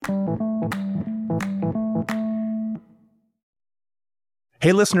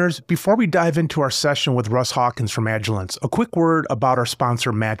Hey listeners, before we dive into our session with Russ Hawkins from Agilence, a quick word about our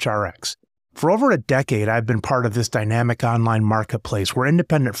sponsor MatchRx. For over a decade, I've been part of this dynamic online marketplace where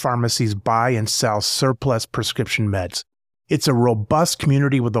independent pharmacies buy and sell surplus prescription meds. It's a robust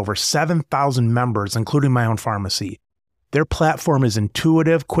community with over 7,000 members, including my own pharmacy. Their platform is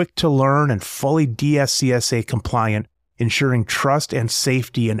intuitive, quick to learn, and fully DSCSA compliant, ensuring trust and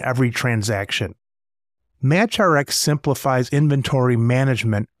safety in every transaction. MatchRx simplifies inventory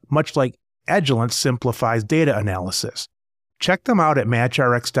management, much like Agilence simplifies data analysis. Check them out at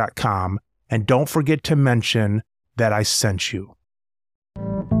matchrx.com, and don't forget to mention that I sent you.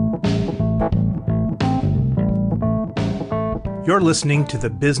 You're listening to the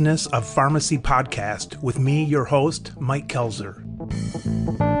Business of Pharmacy podcast with me, your host, Mike Kelzer.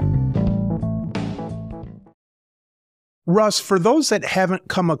 Russ, for those that haven't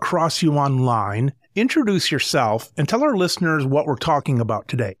come across you online, introduce yourself and tell our listeners what we're talking about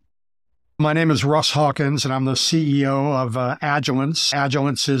today. My name is Russ Hawkins, and I'm the CEO of Agilence.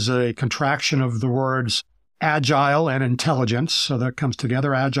 Agilence is a contraction of the words agile and intelligence, so that comes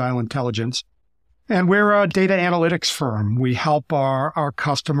together, agile intelligence. And we're a data analytics firm. We help our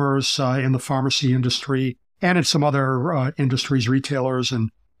customers in the pharmacy industry and in some other industries, retailers and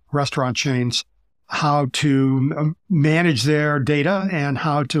restaurant chains, how to manage their data and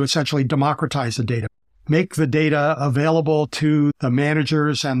how to essentially democratize the data. Make the data available to the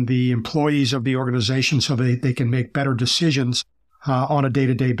managers and the employees of the organization so they can make better decisions on a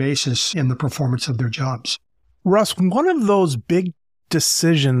day-to-day basis in the performance of their jobs. Russ, one of those big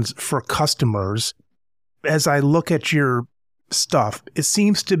decisions for customers, as I look at your stuff, it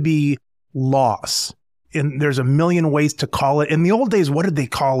seems to be loss. And there's a million ways to call it. In the old days, what did they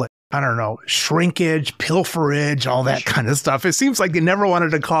call it? I don't know, shrinkage, pilferage, all that kind of stuff. It seems like they never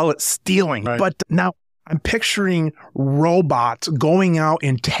wanted to call it stealing. Right. But now I'm picturing robots going out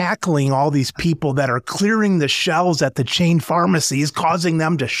and tackling all these people that are clearing the shelves at the chain pharmacies, causing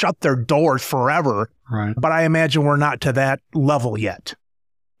them to shut their doors forever. Right. But I imagine we're not to that level yet.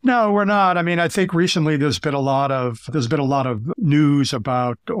 No, we're not. I mean, I think recently there's been a lot of news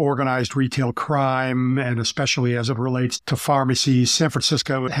about organized retail crime, and especially as it relates to pharmacies. San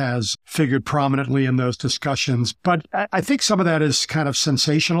Francisco has figured prominently in those discussions. But I think some of that is kind of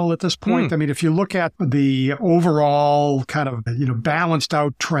sensational at this point. I mean, if you look at the overall kind of, balanced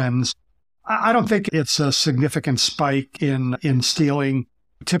out trends, I don't think it's a significant spike in stealing.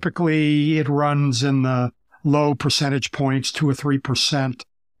 Typically, it runs in the low percentage points, 2 or 3%.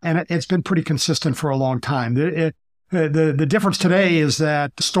 And it's been pretty consistent for a long time. The difference today is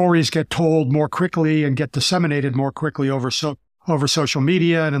that stories get told more quickly and get disseminated more quickly over social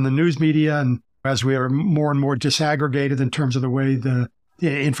media and in the news media. And as we are more and more disaggregated in terms of the way the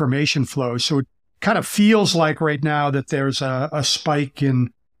information flows. So it kind of feels like right now that there's a spike in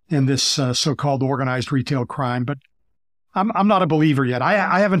this so-called organized retail crime. But I'm not a believer yet.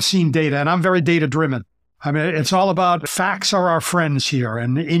 I haven't seen data, and I'm very data-driven. I mean, it's all about facts are our friends here,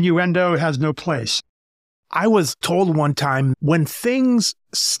 and innuendo has no place. I was told one time, when things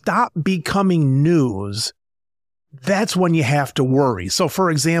stop becoming news, that's when you have to worry. So,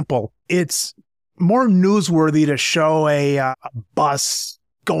 for example, it's more newsworthy to show a bus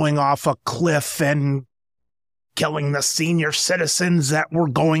going off a cliff and killing the senior citizens that were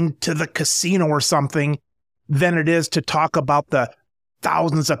going to the casino or something than it is to talk about the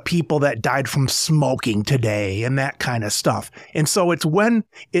thousands of people that died from smoking today and that kind of stuff. And so it's when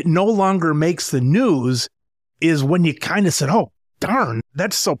it no longer makes the news is when you kind of said, oh, darn,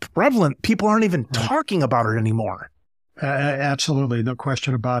 that's so prevalent. People aren't even talking about it anymore. Absolutely. No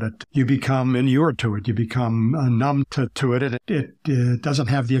question about it. You become inured to it. You become numb to it. It doesn't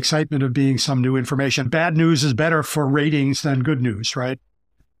have the excitement of being some new information. Bad news is better for ratings than good news, right?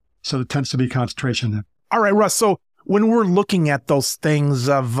 So there tends to be concentration there. All right, Russ. So when we're looking at those things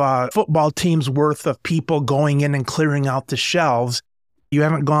of football teams worth of people going in and clearing out the shelves, you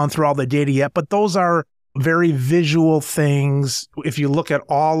haven't gone through all the data yet, but those are very visual things. If you look at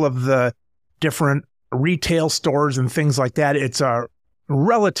all of the different retail stores and things like that, it's a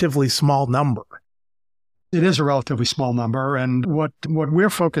relatively small number. It is a relatively small number. And what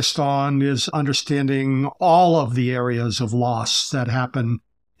we're focused on is understanding all of the areas of loss that happen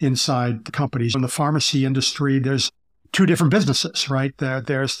inside the companies. In the pharmacy industry, there's two different businesses, right?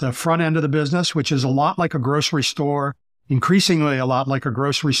 There's the front end of the business, which is a lot like a grocery store, increasingly a lot like a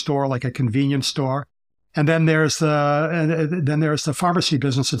grocery store, like a convenience store. And then there's the pharmacy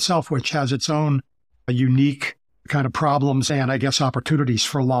business itself, which has its own unique kind of problems and, I guess, opportunities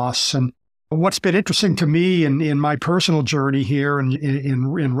for loss. And what's been interesting to me in my personal journey here and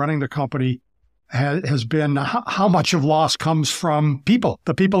in running the company has been how much of loss comes from people,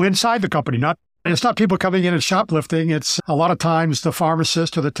 the people inside the company. It's not people coming in and shoplifting. It's a lot of times the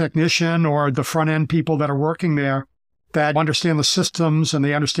pharmacist or the technician or the front end people that are working there that understand the systems and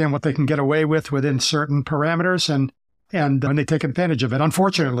they understand what they can get away with within certain parameters and when they take advantage of it.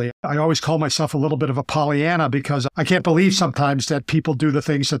 Unfortunately, I always call myself a little bit of a Pollyanna because I can't believe sometimes that people do the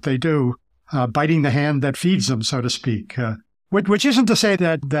things that they do, biting the hand that feeds them, so to speak. Which isn't to say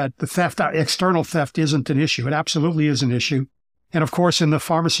that the theft, external theft, isn't an issue. It absolutely is an issue. And of course, in the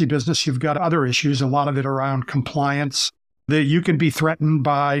pharmacy business, you've got other issues, a lot of it around compliance, that you can be threatened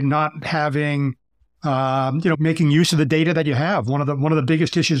by not having, making use of the data that you have. One of the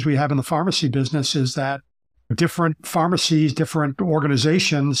biggest issues we have in the pharmacy business is that different pharmacies, different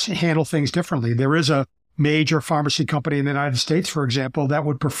organizations handle things differently. There is a major pharmacy company in the United States, for example, that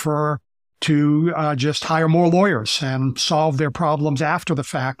would prefer to just hire more lawyers and solve their problems after the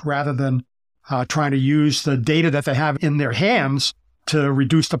fact rather than trying to use the data that they have in their hands to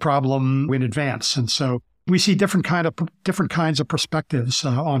reduce the problem in advance. And so we see different kinds of perspectives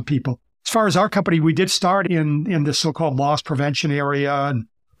on people. As far as our company, we did start in the so-called loss prevention area and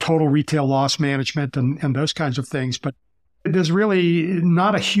total retail loss management and those kinds of things. But there's really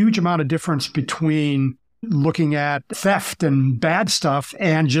not a huge amount of difference between looking at theft and bad stuff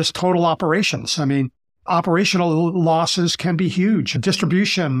and just total operations. I mean, operational losses can be huge.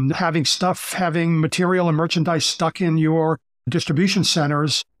 Distribution, having material and merchandise stuck in your distribution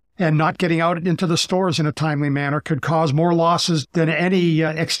centers and not getting out into the stores in a timely manner could cause more losses than any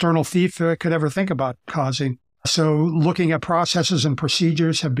external thief could ever think about causing. So looking at processes and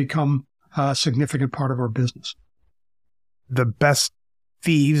procedures have become a significant part of our business. The best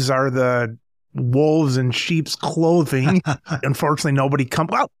thieves are the wolves in sheep's clothing. Unfortunately, nobody comes.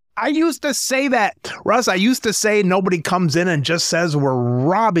 Well, I used to say that, Russ. I used to say nobody comes in and just says we're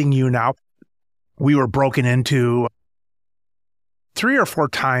robbing you now. We were broken into 3 or 4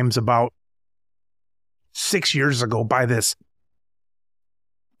 times about 6 years ago by this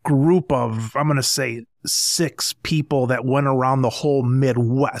group of, I'm going to say, 6 people that went around the whole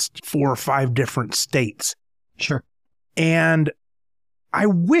Midwest, 4 or 5 different states. Sure. And I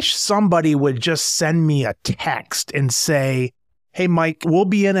wish somebody would just send me a text and say, hey, Mike, we'll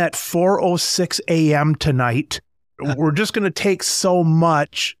be in at 4:06 a.m. tonight. We're just going to take so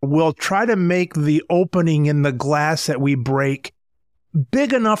much. We'll try to make the opening in the glass that we break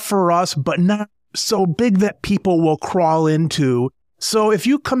big enough for us, but not so big that people will crawl into. So if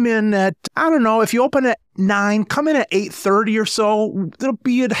you come in at, I don't know, if you open at 9, come in at 8:30 or so, there'll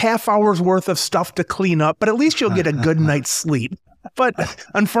be a half hour's worth of stuff to clean up, but at least you'll get a good night's sleep. But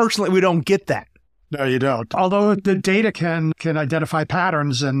unfortunately, we don't get that. No, you don't. Although the data can identify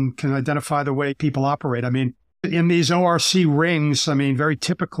patterns and can identify the way people operate. I mean, in these ORC rings, I mean, very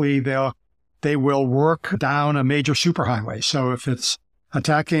typically they will work down a major superhighway. So if it's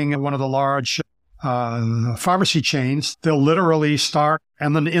attacking one of the large pharmacy chains, they'll literally start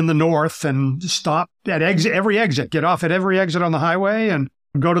in the north and stop at every exit, get off at every exit on the highway and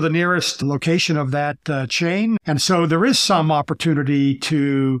go to the nearest location of that chain. And so there is some opportunity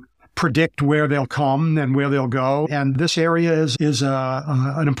to predict where they'll come and where they'll go. And this area is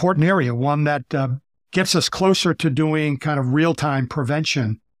an important area, one that gets us closer to doing kind of real-time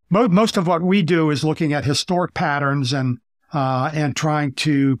prevention. Most of what we do is looking at historic patterns and trying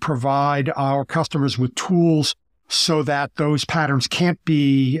to provide our customers with tools so that those patterns can't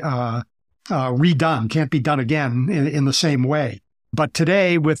be redone, can't be done again in the same way. But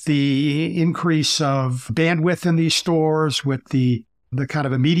today, with the increase of bandwidth in these stores, with the kind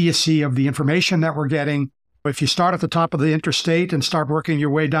of immediacy of the information that we're getting, if you start at the top of the interstate and start working your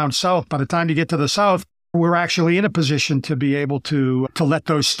way down south, by the time you get to the south, we're actually in a position to be able to let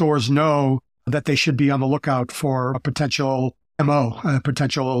those stores know that they should be on the lookout for a potential MO, a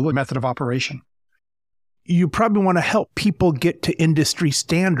potential method of operation. You probably want to help people get to industry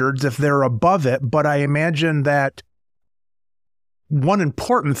standards if they're above it, but I imagine that one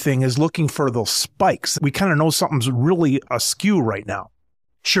important thing is looking for those spikes. We kind of know something's really askew right now.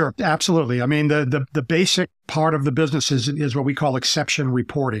 Sure, absolutely. I mean, the basic part of the business is what we call exception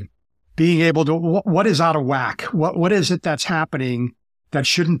reporting. Being able to, what is out of whack? What is it that's happening that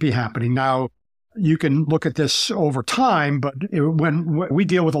shouldn't be happening? Now, you can look at this over time, but when we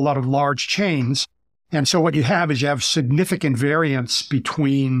deal with a lot of large chains, and so what you have significant variance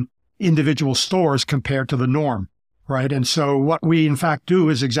between individual stores compared to the norm. Right. And so what we, in fact, do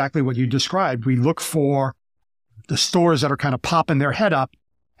is exactly what you described. We look for the stores that are kind of popping their head up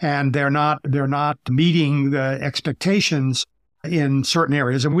and they're not meeting the expectations in certain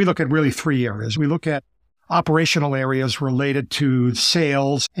areas. And we look at really 3 areas. We look at operational areas related to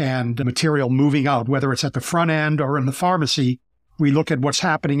sales and material moving out, whether it's at the front end or in the pharmacy. We look at what's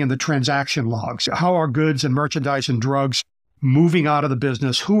happening in the transaction logs. How are goods and merchandise and drugs moving out of the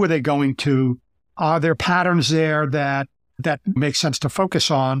business? Who are they going to? Are there patterns there that make sense to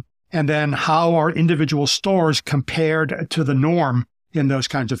focus on? And then how are individual stores compared to the norm in those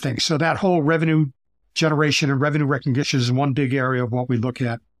kinds of things? So that whole revenue generation and revenue recognition is one big area of what we look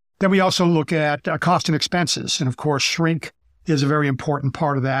at. Then we also look at cost and expenses. And of course, shrink is a very important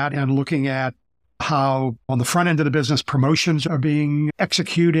part of that, and looking at how on the front end of the business, promotions are being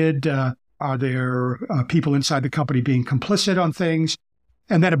executed. Are there people inside the company being complicit on things?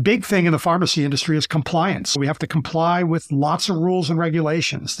 And then a big thing in the pharmacy industry is compliance. We have to comply with lots of rules and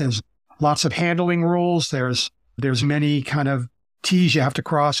regulations. There's lots of handling rules. There's many kind of T's you have to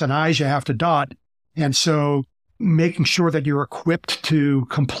cross and I's you have to dot. And so making sure that you're equipped to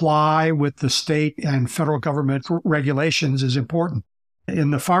comply with the state and federal government regulations is important.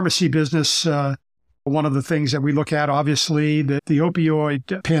 In the pharmacy business, one of the things that we look at, obviously, the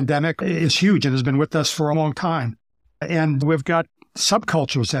opioid pandemic is huge and has been with us for a long time. And we've got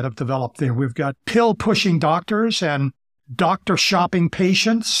subcultures that have developed there. We've got pill-pushing doctors and doctor-shopping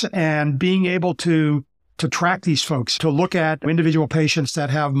patients, and being able to track these folks, to look at individual patients that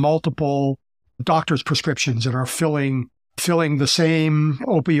have multiple doctor's prescriptions and are filling the same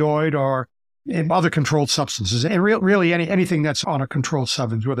opioid or other controlled substances. And really anything that's on a controlled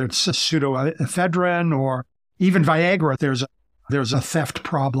substance, whether it's pseudoephedrine or even Viagra, there's a theft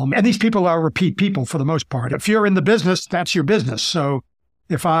problem. And these people are repeat people for the most part. If you're in the business, that's your business. So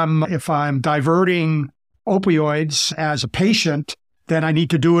if I'm diverting opioids as a patient, then I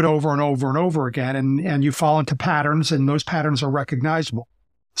need to do it over and over and over again. And you fall into patterns, and those patterns are recognizable.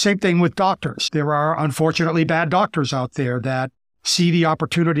 Same thing with doctors. There are unfortunately bad doctors out there that see the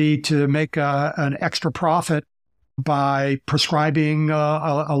opportunity to make an extra profit by prescribing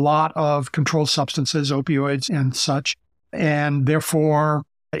a lot of controlled substances, opioids and such, and therefore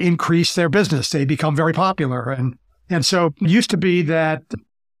increase their business. They become very popular. And so it used to be that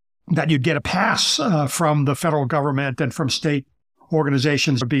you'd get a pass from the federal government and from state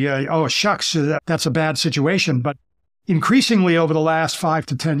organizations to be oh, shucks, that's a bad situation. But increasingly over the last 5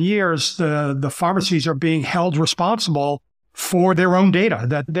 to 10 years, the pharmacies are being held responsible for their own data,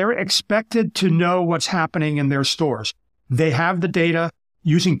 that they're expected to know what's happening in their stores. They have the data.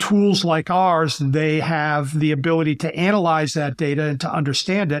 Using tools like ours, they have the ability to analyze that data and to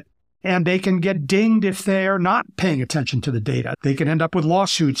understand it, and they can get dinged if they're not paying attention to the data. They can end up with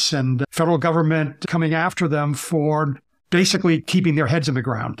lawsuits and the federal government coming after them for basically keeping their heads in the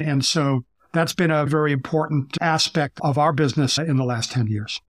ground. And so that's been a very important aspect of our business in the last 10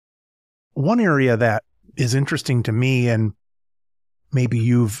 years. One area that is interesting to me, and maybe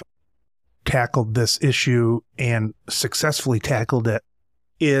you've tackled this issue and successfully tackled it,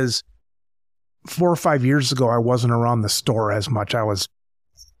 is 4 or 5 years ago, I wasn't around the store as much. I was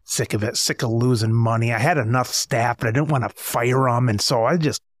sick of it, sick of losing money. I had enough staff, but I didn't want to fire them. And so I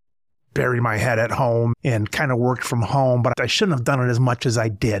just buried my head at home and kind of worked from home, but I shouldn't have done it as much as I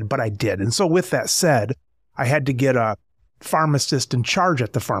did, but I did. And so with that said, I had to get a pharmacist in charge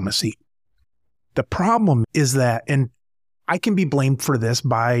at the pharmacy. The problem is that, and I can be blamed for this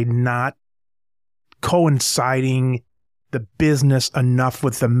by not coinciding the business enough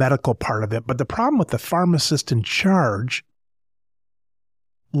with the medical part of it, but the problem with the pharmacist in charge,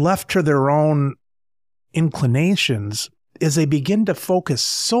 left to their own inclinations, is they begin to focus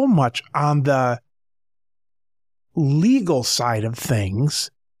so much on the legal side of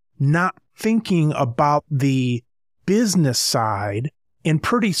things, not thinking about the business side, and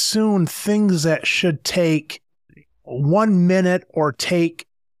pretty soon things that should take 1 minute or take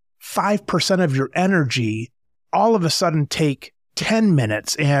 5% of your energy all of a sudden take 10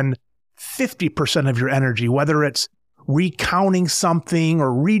 minutes and 50% of your energy, whether it's recounting something or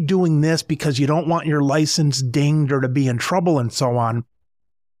redoing this because you don't want your license dinged or to be in trouble and so on.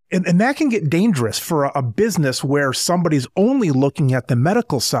 And that can get dangerous for a business where somebody's only looking at the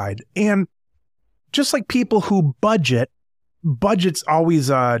medical side. And just like people who budget's always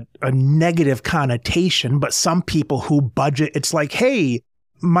a negative connotation, but some people who budget, it's like, hey,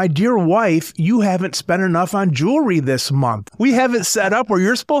 my dear wife, you haven't spent enough on jewelry this month. We have it set up where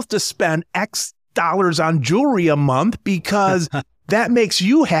you're supposed to spend X dollars on jewelry a month because that makes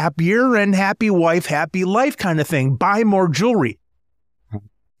you happier, and happy wife, happy life kind of thing. Buy more jewelry.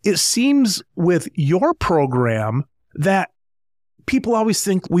 It seems with your program that people always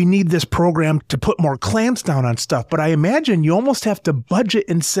think we need this program to put more clamps down on stuff, but I imagine you almost have to budget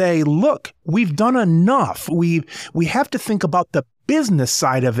and say, look, we've done enough. We have to think about the business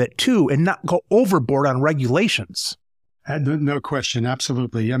side of it too and not go overboard on regulations. No question.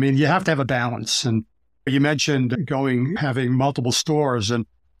 Absolutely. I mean, you have to have a balance. And you mentioned having multiple stores. And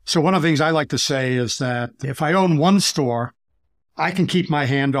so one of the things I like to say is that if I own one store, I can keep my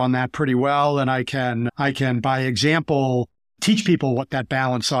hand on that pretty well. And I can, by example, teach people what that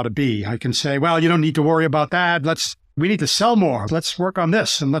balance ought to be. I can say, well, you don't need to worry about that. We need to sell more. Let's work on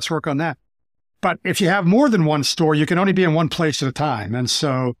this and let's work on that. But if you have more than one store, you can only be in one place at a time. And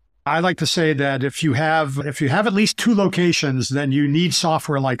so I like to say that if you have at least two locations, then you need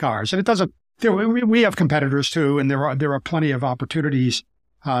software like ours. And it doesn't. We have competitors too, and there are plenty of opportunities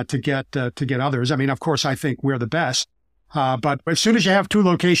to get others. I mean, of course, I think we're the best. But as soon as you have two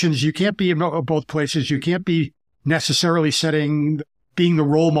locations, you can't be in both places. You can't be necessarily being the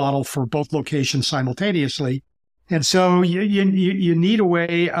role model for both locations simultaneously. And so you need a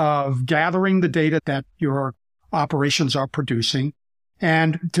way of gathering the data that your operations are producing,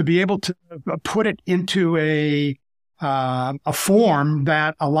 and to be able to put it into a form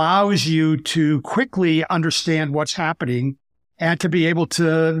that allows you to quickly understand what's happening and to be able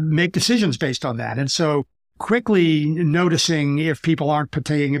to make decisions based on that. And so quickly noticing if people aren't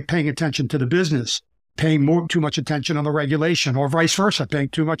paying attention to the business, paying too much attention on the regulation, or vice versa, paying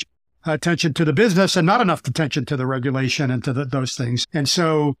too much attention to the business and not enough attention to the regulation and to those things. And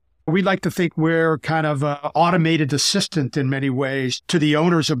so we like to think we're kind of an automated assistant in many ways to the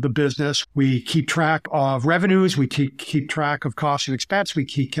owners of the business. We keep track of revenues. We keep track of cost and expense. We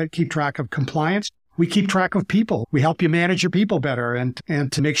keep track of compliance. We keep track of people. We help you manage your people better and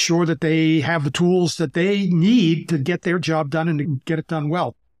to make sure that they have the tools that they need to get their job done and to get it done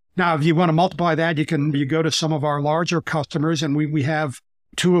well. Now, if you want to multiply that, you go to some of our larger customers, and we have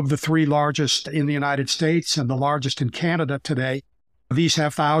two of the three largest in the United States and the largest in Canada today. These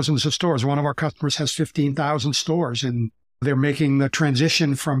have thousands of stores. One of our customers has 15,000 stores, and they're making the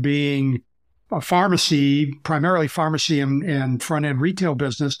transition from being a pharmacy, primarily pharmacy and front-end retail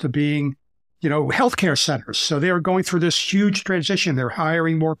business, to being, healthcare centers. So they're going through this huge transition. They're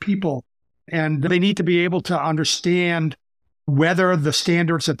hiring more people, and they need to be able to understand whether the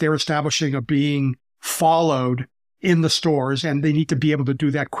standards that they're establishing are being followed in the stores, and they need to be able to do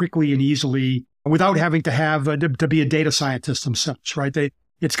that quickly and easily without having to have to be a data scientist themselves, right?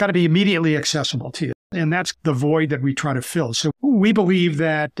 It's got to be immediately accessible to you. And that's the void that we try to fill. So we believe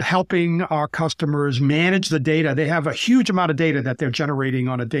that helping our customers manage the data, they have a huge amount of data that they're generating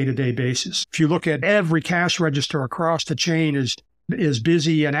on a day-to-day basis. If you look at every cash register across the chain is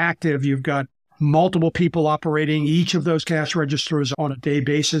busy and active, you've got multiple people operating each of those cash registers on a day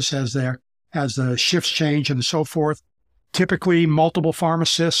basis as the shifts change and so forth. Typically, multiple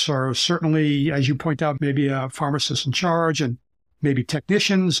pharmacists, or certainly, as you point out, maybe a pharmacist in charge and maybe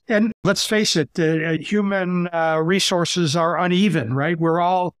technicians. And let's face it, human resources are uneven, right? We're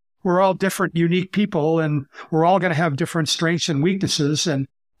all different, unique people, and we're all going to have different strengths and weaknesses. And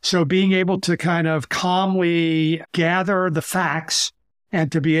so being able to kind of calmly gather the facts and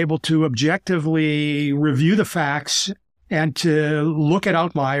to be able to objectively review the facts and to look at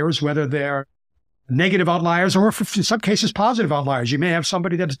outliers, whether they're negative outliers or in some cases positive outliers. You may have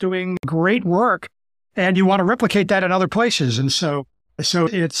somebody that's doing great work and you want to replicate that in other places. And so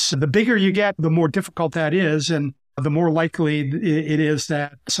it's the bigger you get, the more difficult that is, and the more likely it is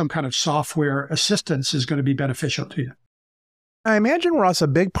that some kind of software assistance is going to be beneficial to you. I imagine, Russ, a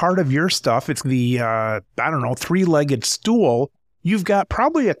big part of your stuff, it's the, three-legged stool. You've got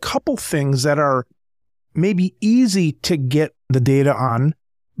probably a couple things that are maybe easy to get the data on,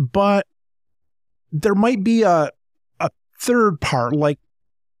 but there might be a third part, like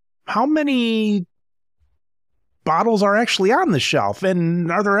how many bottles are actually on the shelf, and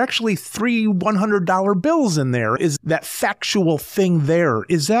are there actually 3 $100 bills in there? Is that factual thing there?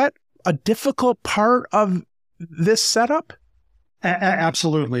 Is that a difficult part of this setup?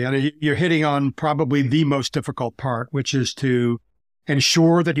 Absolutely. And you're hitting on probably the most difficult part, which is to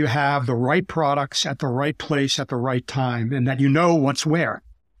ensure that you have the right products at the right place at the right time, and that you know what's where.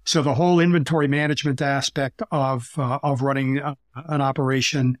 So the whole inventory management aspect of running an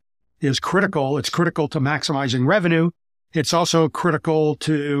operation is critical. It's critical to maximizing revenue. It's also critical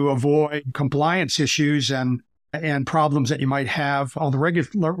to avoid compliance issues and problems that you might have on the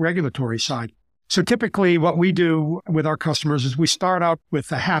regulatory side. So typically what we do with our customers is we start out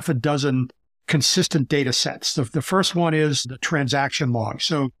with a half a dozen consistent data sets. The first one is the transaction log.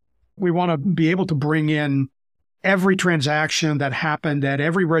 So we want to be able to bring in every transaction that happened at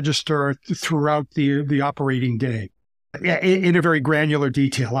every register throughout the operating day in a very granular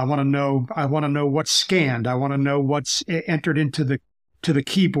detail. I want to know what's scanned. I want to know what's entered into the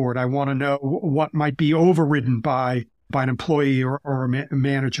keyboard. I want to know what might be overridden by by an employee or a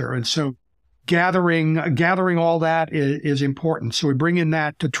manager. And so gathering all that is important. So we bring in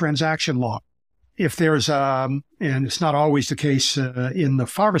that to transaction log. If there's and it's not always the case in the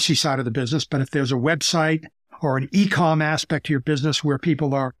pharmacy side of the business, but if there's a website or an e-com aspect to your business where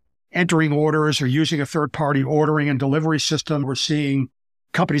people are entering orders or using a third-party ordering and delivery system, we're seeing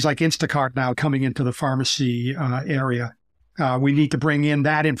companies like Instacart now coming into the pharmacy area. We need to bring in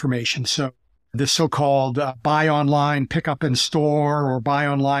that information. So this so-called buy online, pick up in store, or buy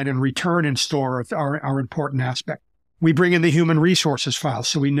online and return in store are important aspect. We bring in the human resources files,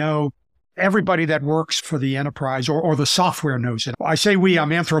 so we know everybody that works for the enterprise or the software knows it. I say we, I'm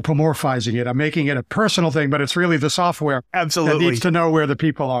anthropomorphizing it. I'm making it a personal thing, but it's really the software Absolutely that needs to know where the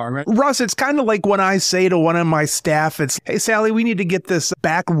people are. Right? Russ, it's kind of like when I say to one of my staff, it's, hey, Sally, we need to get this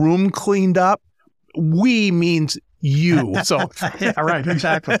back room cleaned up. We means you. So, yeah, right,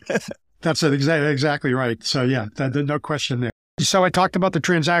 exactly. That's exactly right. So, yeah, no question there. So I talked about the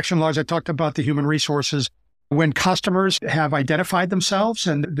transaction logs. I talked about the human resources. When customers have identified themselves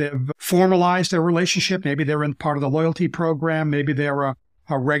and they've formalized their relationship, maybe they're in part of the loyalty program, maybe they're a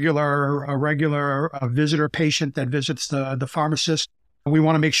regular visitor patient that visits the pharmacist. We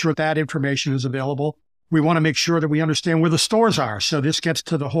want to make sure that information is available. We want to make sure that we understand where the stores are. So this gets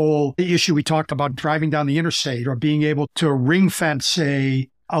to the whole issue we talked about driving down the interstate or being able to ring fence a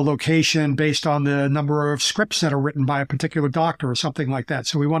location based on the number of scripts that are written by a particular doctor or something like that.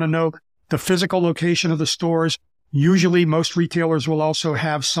 So we want to know the physical location of the stores. Usually most retailers will also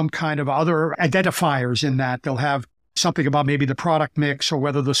have some kind of other identifiers in that. They'll have something about maybe the product mix or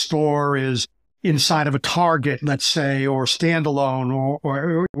whether the store is inside of a Target, let's say, or standalone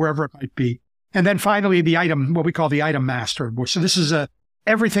or wherever it might be. And then finally, the item, what we call the item master. So this is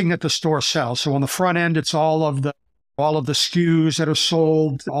everything that the store sells. So on the front end, it's all of the SKUs that are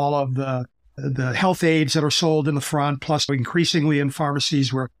sold, all of the health aids that are sold in the front, plus increasingly in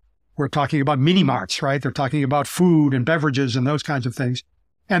pharmacies we're talking about mini marts, right? They're talking about food and beverages and those kinds of things.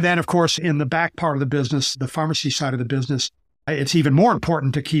 And then, of course, in the back part of the business, the pharmacy side of the business, it's even more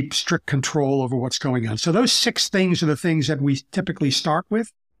important to keep strict control over what's going on. So those 6 things are the things that we typically start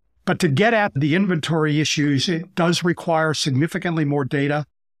with. But to get at the inventory issues, it does require significantly more data.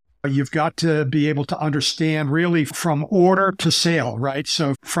 You've got to be able to understand really from order to sale, right?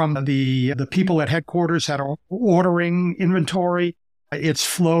 So from the people at headquarters that are ordering inventory, its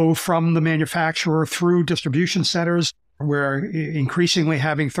flow from the manufacturer through distribution centers. We're increasingly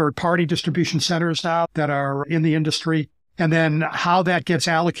having third-party distribution centers now that are in the industry. And then how that gets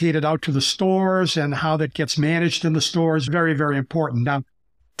allocated out to the stores and how that gets managed in the stores, very, very important. Now,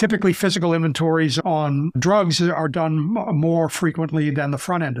 typically physical inventories on drugs are done more frequently than the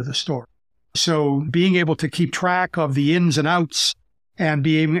front end of the store. So being able to keep track of the ins and outs and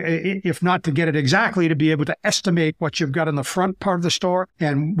being, if not to get it exactly, to be able to estimate what you've got in the front part of the store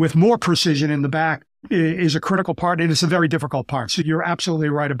and with more precision in the back is a critical part, and it's a very difficult part. So you're absolutely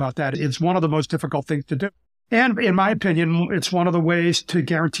right about that. It's one of the most difficult things to do. And in my opinion, it's one of the ways to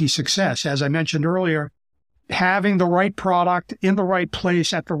guarantee success. As I mentioned earlier, having the right product in the right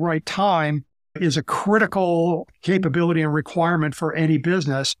place at the right time is a critical capability and requirement for any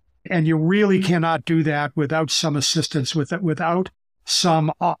business. And you really cannot do that without some assistance, without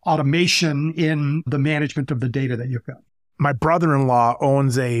some automation in the management of the data that you've got. My brother-in-law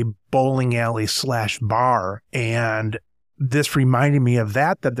owns a bowling alley / bar, and this reminded me of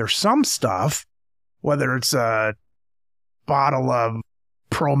that there's some stuff, whether it's a bottle of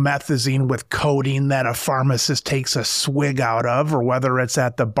promethazine with codeine that a pharmacist takes a swig out of, or whether it's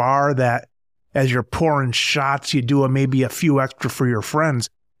at the bar that as you're pouring shots, you do maybe a few extra for your friends.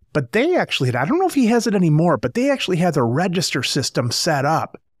 But they actually had, I don't know if he has it anymore, but they actually had a register system set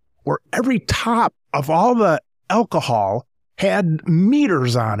up where every top of all the alcohol had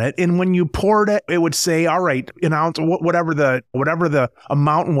meters on it. And when you poured it, it would say, all right, an ounce, whatever the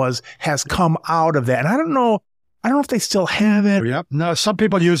amount was, has come out of that. And I don't know if they still have it. Yep. No, some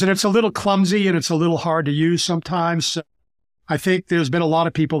people use it. It's a little clumsy and it's a little hard to use sometimes. I think there's been a lot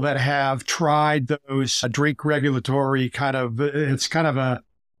of people that have tried those drink regulatory it's kind of a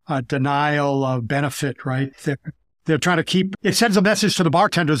denial of benefit, right? They're trying to keep, it sends a message to the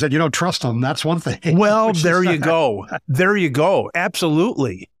bartenders that you don't trust them. That's one thing. Well, there you go. There you go.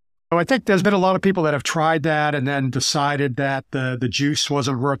 Absolutely. So I think there's been a lot of people that have tried that and then decided that the juice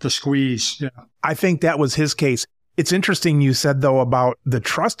wasn't worth the squeeze. Yeah. I think that was his case. It's interesting you said, though, about the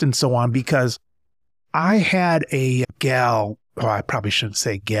trust and so on, because I had a gal, I probably shouldn't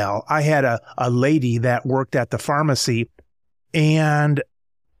say gal. I had a lady that worked at the pharmacy, and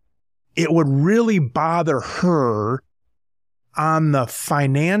it would really bother her on the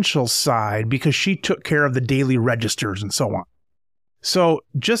financial side because she took care of the daily registers and so on. So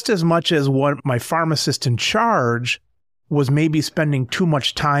just as much as what my pharmacist in charge was maybe spending too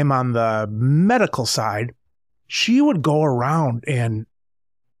much time on the medical side, she would go around and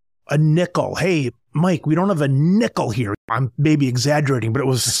a nickel. Hey, Mike, we don't have a nickel here. I'm maybe exaggerating, but it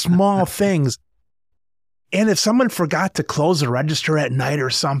was small things. And if someone forgot to close the register at night or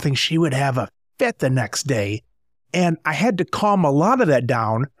something, she would have a fit the next day. And I had to calm a lot of that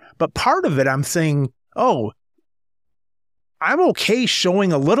down. But part of it, I'm saying, oh, I'm okay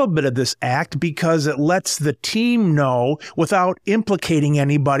showing a little bit of this act because it lets the team know without implicating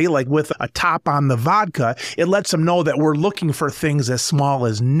anybody, like with a top on the vodka. It lets them know that we're looking for things as small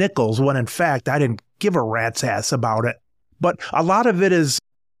as nickels, when in fact, I didn't give a rat's ass about it. But a lot of it is,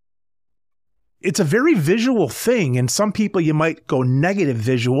 it's a very visual thing. And some people you might go negative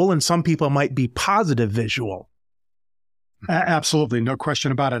visual and some people might be positive visual. Absolutely. No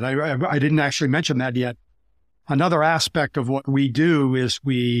question about it. I didn't actually mention that yet. Another aspect of what we do is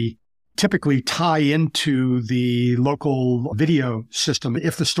we typically tie into the local video system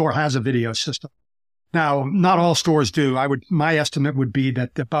if the store has a video system. Now, not all stores do. My estimate would be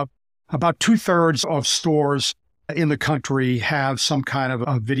that about 2/3 of stores in the country have some kind of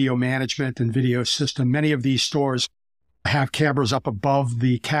a video management and video system. Many of these stores have cameras up above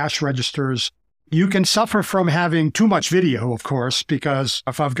the cash registers. You can suffer from having too much video, of course, because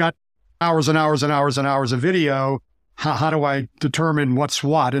if I've got hours and hours and hours and hours of video, how do I determine what's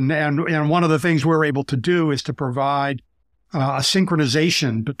what? And one of the things we're able to do is to provide a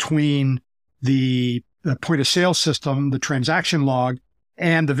synchronization between the point of sale system, the transaction log,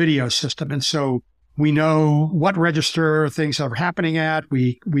 and the video system. And so we know what register things are happening at.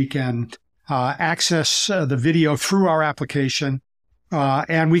 We can access the video through our application.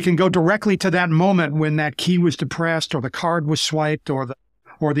 And we can go directly to that moment when that key was depressed or the card was swiped or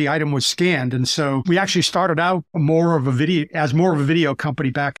the item was scanned. And so we actually started out more of a video company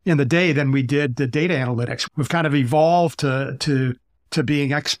back in the day than we did the data analytics. We've kind of evolved to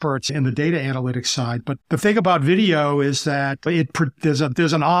being experts in the data analytics side. But the thing about video is that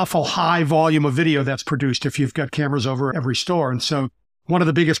there's an awful high volume of video that's produced if you've got cameras over every store. And so one of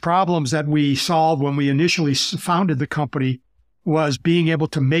the biggest problems that we solved when we initially founded the company was being able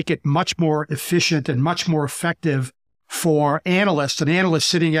to make it much more efficient and much more effective for analysts, an analyst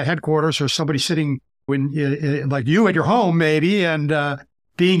sitting at headquarters or somebody sitting like you at your home maybe, and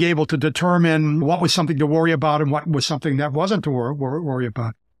being able to determine what was something to worry about and what was something that wasn't to worry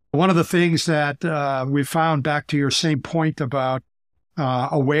about. One of the things that we found, back to your same point about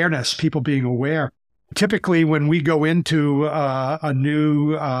awareness, people being aware, typically when we go into a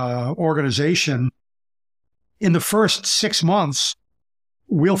new organization, in the first 6 months,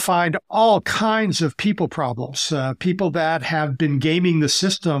 we'll find all kinds of people problems, people that have been gaming the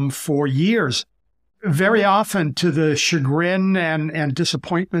system for years, very often to the chagrin and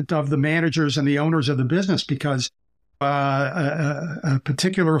disappointment of the managers and the owners of the business, because a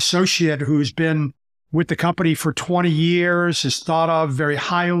particular associate who's been with the company for 20 years is thought of very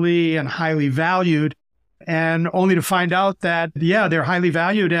highly and highly valued, and only to find out that, yeah, they're highly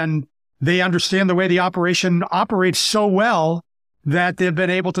valued and they understand the way the operation operates so well that they've been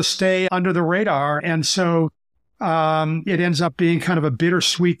able to stay under the radar. And so it ends up being kind of a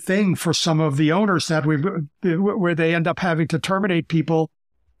bittersweet thing for some of the owners where they end up having to terminate people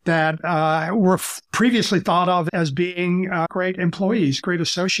that were previously thought of as being great employees, great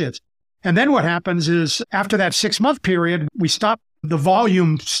associates. And then what happens is after that 6-month period, the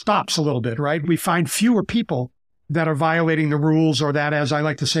volume stops a little bit, right? We find fewer people that are violating the rules, or that, as I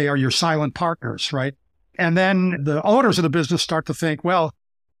like to say, are your silent partners, right? And then the owners of the business start to think, well,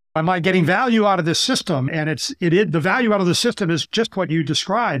 am I getting value out of this system? And the value out of the system is just what you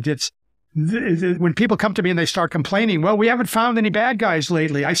described. When people come to me and they start complaining, well, we haven't found any bad guys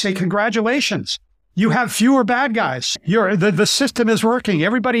lately. I say, congratulations. You have fewer bad guys. The system is working.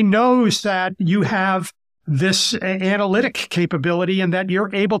 Everybody knows that you have this analytic capability and that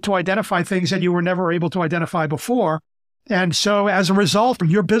you're able to identify things that you were never able to identify before. And so as a result,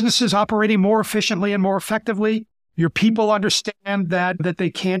 your business is operating more efficiently and more effectively. Your people understand that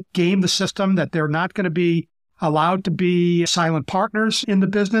they can't game the system, that they're not going to be allowed to be silent partners in the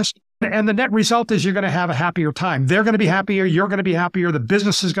business. And the net result is you're going to have a happier time. They're going to be happier. You're going to be happier. The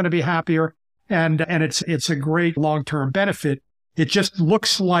business is going to be happier. And it's a great long-term benefit. It just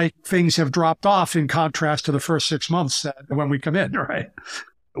looks like things have dropped off in contrast to the first 6 months when we come in, right?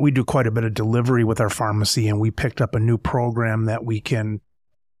 We do quite a bit of delivery with our pharmacy, and we picked up a new program that we can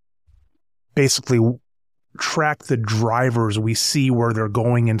basically track the drivers. We see where they're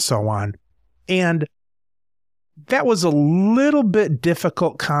going and so on. And that was a little bit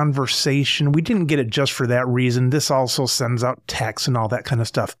difficult conversation. We didn't get it just for that reason. This also sends out texts and all that kind of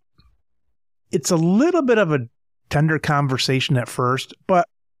stuff. It's a little bit of a tender conversation at first, but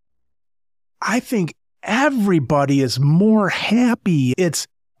I think everybody is more happy. It's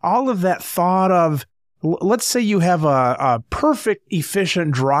all of that thought of, let's say you have a perfect,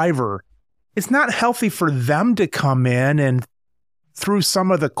 efficient driver. It's not healthy for them to come in and through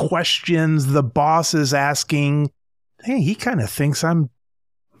some of the questions the boss is asking, hey, he kind of thinks I'm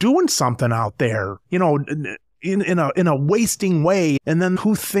doing something out there, in a wasting way. And then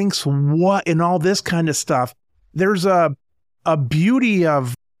who thinks what and all this kind of stuff. There's a beauty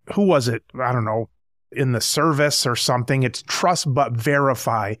of, who was it? I don't know, in the service or something. It's trust but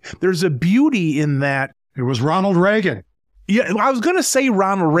verify. There's a beauty in that. It was Ronald Reagan. Yeah, I was going to say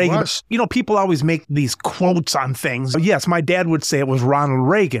Ronald Reagan. Russ. People always make these quotes on things. Yes, my dad would say it was Ronald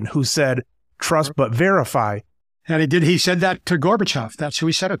Reagan who said, trust but verify. And he said that to Gorbachev. That's who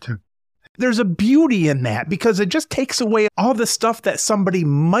he said it to. There's a beauty in that because it just takes away all the stuff that somebody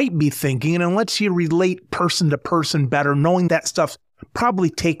might be thinking and it lets you relate person to person better, knowing that stuff's probably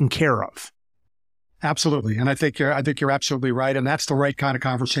taken care of. Absolutely. And I think you're absolutely right. And that's the right kind of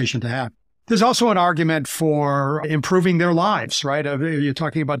conversation to have. There's also an argument for improving their lives, right? You're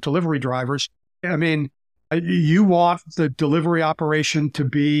talking about delivery drivers. I mean, you want the delivery operation to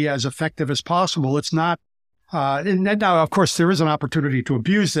be as effective as possible. It's not, and now, of course, there is an opportunity to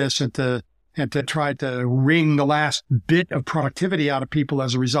abuse this and to try to wring the last bit of productivity out of people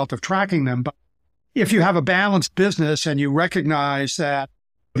as a result of tracking them. But if you have a balanced business and you recognize that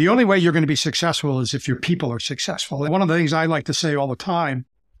the only way you're going to be successful is if your people are successful. And one of the things I like to say all the time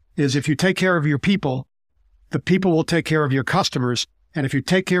is if you take care of your people, the people will take care of your customers. And if you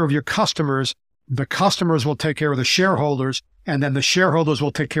take care of your customers, the customers will take care of the shareholders, and then the shareholders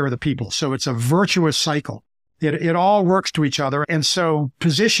will take care of the people. So it's a virtuous cycle. It all works to each other. And so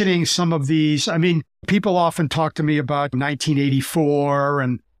positioning some of these, I mean, people often talk to me about 1984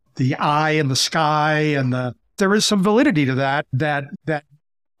 and the eye in the sky, and there is some validity to that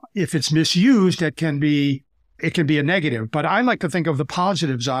if it's misused, it can be a negative. But I like to think of the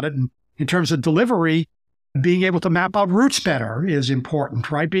positives on it. And in terms of delivery, being able to map out routes better is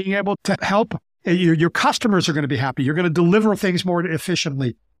important, right? Being able to help your customers are going to be happy. You're going to deliver things more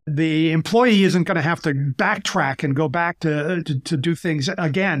efficiently. The employee isn't going to have to backtrack and go back to do things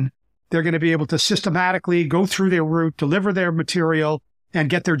again. They're going to be able to systematically go through their route, deliver their material, and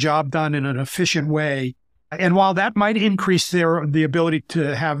get their job done in an efficient way. And while that might increase the ability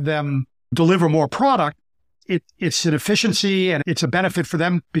to have them deliver more product, it's an efficiency and it's a benefit for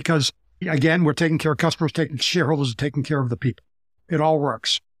them because, again, we're taking care of customers, shareholders, taking care of the people. It all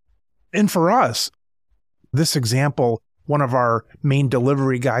works. And for us, this example, one of our main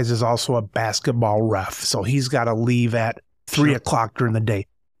delivery guys is also a basketball ref. So he's got to leave at 3 o'clock during the day.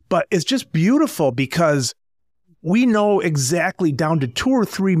 But it's just beautiful because we know exactly down to 2 or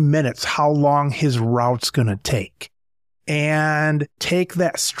 3 minutes how long his route's going to take. And take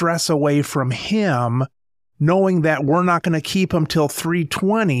that stress away from him, knowing that we're not going to keep him till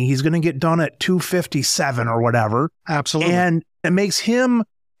 3:20. He's going to get done at 2:57 or whatever. Absolutely. And it makes him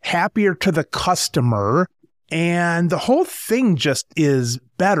happier to the customer. And the whole thing just is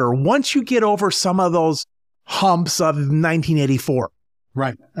better once you get over some of those humps of 1984.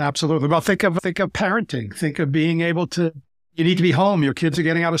 Right. Absolutely. Well, think of parenting. Think of being able to, you need to be home. Your kids are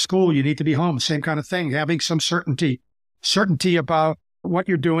getting out of school. You need to be home. Same kind of thing. Having some certainty about what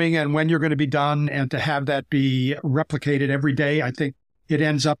you're doing and when you're going to be done, and to have that be replicated every day. I think it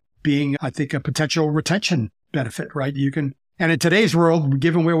ends up being, a potential retention benefit, right? And in today's world,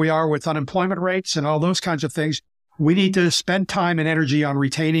 given where we are with unemployment rates and all those kinds of things, we need to spend time and energy on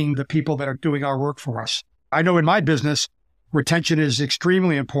retaining the people that are doing our work for us. I know in my business, retention is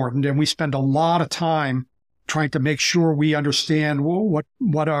extremely important, and we spend a lot of time trying to make sure we understand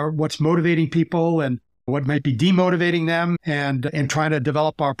what's motivating people and what might be demotivating them, and trying to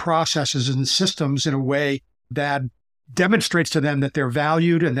develop our processes and systems in a way that demonstrates to them that they're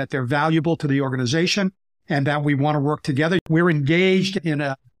valued and that they're valuable to the organization and that we want to work together. We're engaged in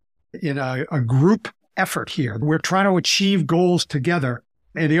a group effort here. We're trying to achieve goals together.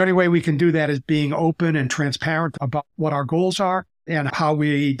 And the only way we can do that is being open and transparent about what our goals are and how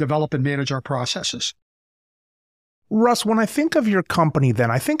we develop and manage our processes. Russ, when I think of your company, then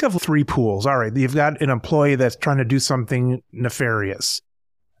I think of 3 pools. All right, you've got an employee that's trying to do something nefarious.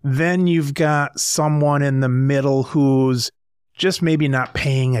 Then you've got someone in the middle who's just maybe not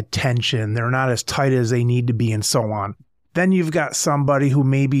paying attention. They're not as tight as they need to be and so on. Then you've got somebody who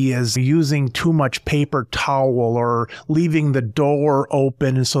maybe is using too much paper towel or leaving the door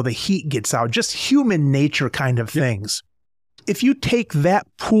open and so the heat gets out, just human nature kind of things. If you take that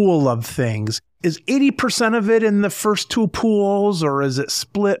pool of things, is 80% of it in the first two pools, or is it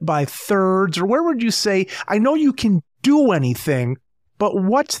split by thirds? Or where would you say, I know you can do anything, but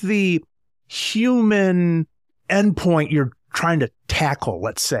what's the human endpoint you're trying to tackle,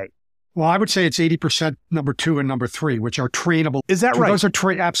 let's say? Well, I would say it's 80% number 2 and number 3, which are trainable. Is that right? Those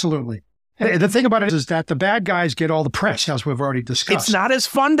are absolutely. The thing about it is that the bad guys get all the press, as we've already discussed. It's not as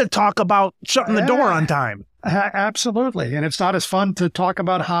fun to talk about shutting the door on time. Absolutely. And it's not as fun to talk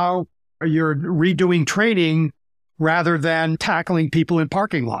about how you're redoing training rather than tackling people in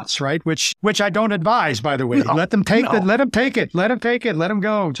parking lots, right? Which I don't advise, by the way. No, let them take it. Let them take it. Let them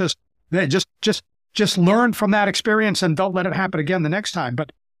go. Just learn from that experience and don't let it happen again the next time.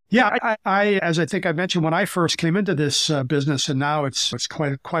 But yeah, I as I think I mentioned when I first came into this business, and now it's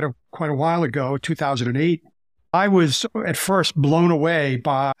quite a while ago, 2008. I was at first blown away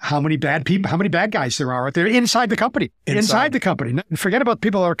by how many bad guys there are out there inside the company. Inside the company. Forget about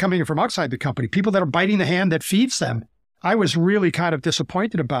people that are coming from outside the company, people that are biting the hand that feeds them. I was really kind of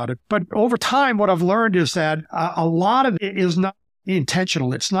disappointed about it. But over time, what I've learned is that a lot of it is not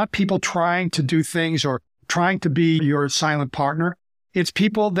intentional. It's not people trying to do things or trying to be your silent partner. It's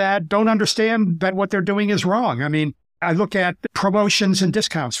people that don't understand that what they're doing is wrong. I mean, I look at promotions and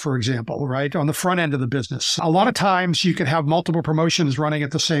discounts, for example, right, on the front end of the business. A lot of times you can have multiple promotions running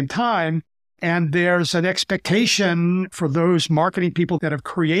at the same time, and there's an expectation for those marketing people that have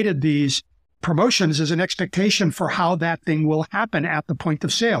created these promotions is an expectation for how that thing will happen at the point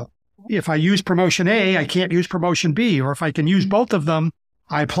of sale. If I use promotion A, I can't use promotion B, or if I can use both of them,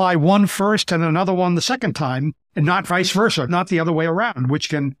 I apply one first and another one the second time, and not vice versa, not the other way around, which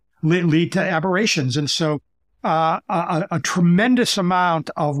can lead to aberrations. And so a tremendous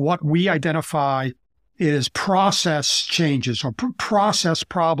amount of what we identify is process changes or process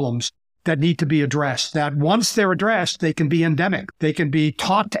problems that need to be addressed, that once they're addressed, they can be endemic. They can be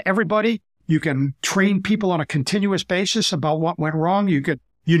taught to everybody. You can train people on a continuous basis about what went wrong.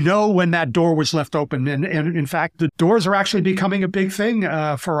 You know when that door was left open. And in fact, the doors are actually becoming a big thing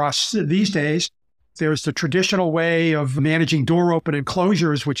for us these days. There's the traditional way of managing door open and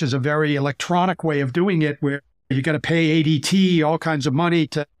closures, which is a very electronic way of doing it, where you got to pay ADT, all kinds of money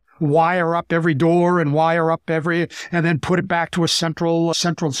to wire up every door and and then put it back to a central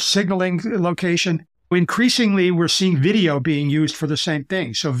signaling location. Increasingly, we're seeing video being used for the same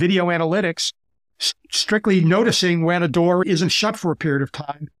thing. So video analytics, strictly noticing when a door isn't shut for a period of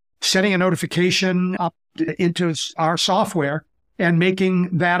time, setting a notification up into our software and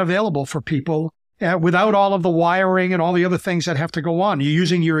making that available for people without all of the wiring and all the other things that have to go on. You're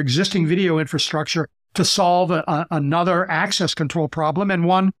using your existing video infrastructure to solve another access control problem. And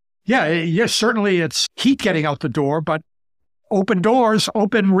one, yes, certainly it's heat getting out the door, but open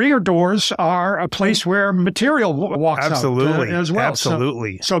rear doors are a place where material walks out as well.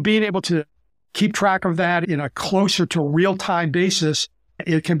 Absolutely. So being able to keep track of that in a closer to real-time basis,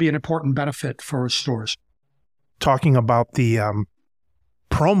 it can be an important benefit for stores. Talking about the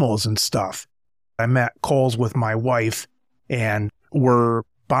promos and stuff, I'm at Kohl's with my wife, and we're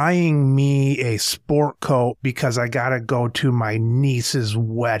buying me a sport coat because I got to go to my niece's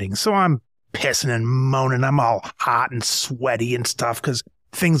wedding. So I'm pissing and moaning. I'm all hot and sweaty and stuff because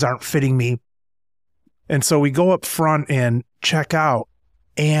things aren't fitting me. And so we go up front and check out,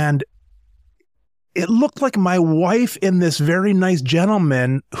 and it looked like my wife and this very nice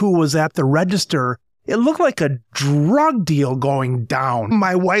gentleman who was at the register, it looked like a drug deal going down.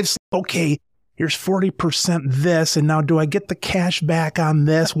 My wife's, okay, here's 40% this, and now do I get the cash back on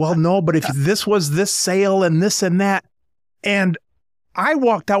this? Well, no, but if this was this sale and this and that. And I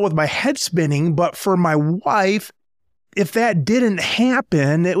walked out with my head spinning, but for my wife, if that didn't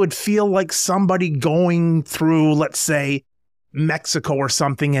happen, it would feel like somebody going through, let's say, Mexico or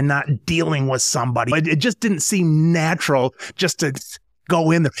something and not dealing with somebody. It just didn't seem natural just to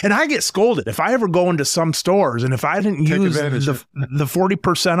go in there. And I get scolded if I ever go into some stores, and if I didn't use the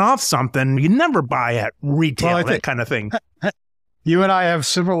 40% off something, you never buy at retail, that kind of thing. You and I have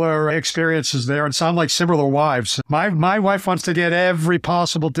similar experiences there and sound like similar wives. My wife wants to get every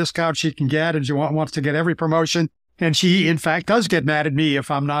possible discount she can get, and she wants to get every promotion. And she, in fact, does get mad at me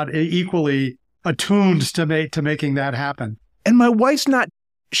if I'm not equally attuned to making that happen. And my wife's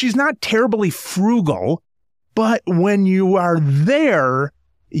she's not terribly frugal, but when you are there,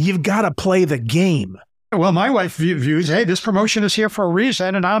 you've got to play the game. Well, my wife views, hey, this promotion is here for a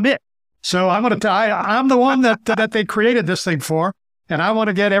reason, and I'm it. So I'm the one that they created this thing for, and I want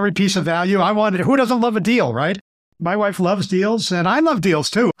to get every piece of value. Who doesn't love a deal, right? My wife loves deals, and I love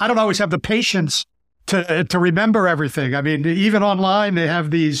deals too. I don't always have the patience to remember everything. I mean, even online, they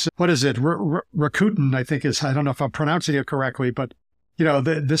have these, what is it? Rakuten, I think is, I don't know if I'm pronouncing it correctly, but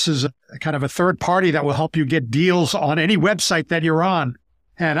this is a kind of a third party that will help you get deals on any website that you're on.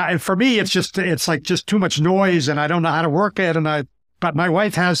 And for me, it's like just too much noise, and I don't know how to work it. But my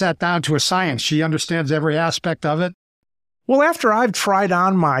wife has that down to a science. She understands every aspect of it. Well, after I've tried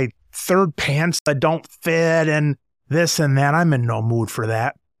on my third pants that don't fit and this and that, I'm in no mood for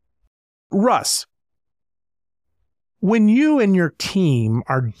that. Russ, when you and your team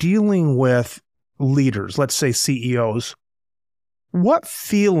are dealing with leaders, let's say CEOs, what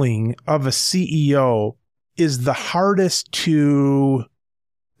feeling of a CEO is the hardest to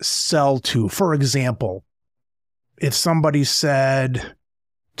sell to? For example, if somebody said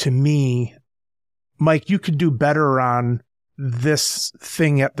to me, Mike, you could do better on this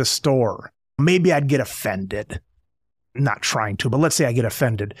thing at the store, maybe I'd get offended. Not trying to, but let's say I get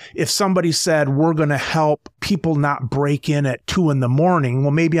offended. If somebody said, we're going to help people not break in at 2 a.m,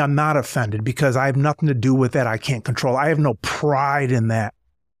 well, maybe I'm not offended because I have nothing to do with that. I can't control. I have no pride in that.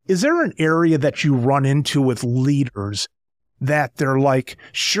 Is there an area that you run into with leaders that they're like,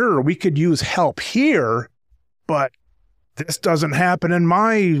 sure, we could use help here, but this doesn't happen in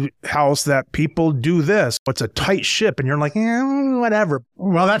my house that people do this. It's a tight ship. And you're like, whatever.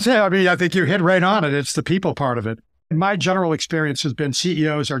 Well, that's it. I mean, I think you hit right on it. It's the people part of it. My general experience has been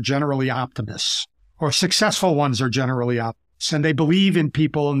CEOs are generally optimists, or successful ones are generally optimists, and they believe in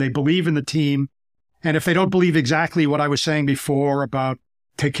people and they believe in the team. And if they don't believe exactly what I was saying before about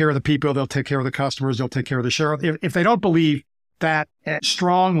take care of the people, they'll take care of the customers, they'll take care of the share. If they don't believe that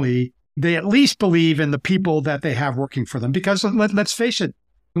strongly, they at least believe in the people that they have working for them. Because let's face it,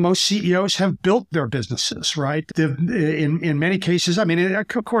 most CEOs have built their businesses, right? In many cases, I mean,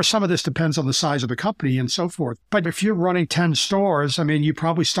 of course, some of this depends on the size of the company and so forth. But if you're running 10 stores, I mean, you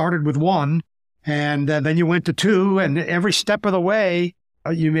probably started with 1 and then you went to 2, and every step of the way,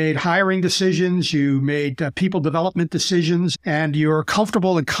 you made hiring decisions, you made people development decisions, and you're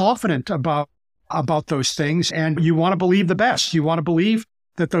comfortable and confident about those things. And you want to believe the best. You want to believe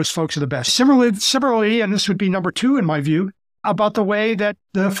that those folks are the best. Similarly, and this would be number 2 in my view, about the way that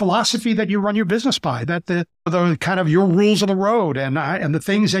the philosophy that you run your business by, that the kind of your rules of the road and the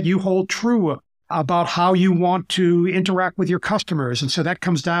things that you hold true about how you want to interact with your customers. And so that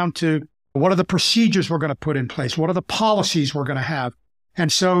comes down to what are the procedures we're going to put in place? What are the policies we're going to have?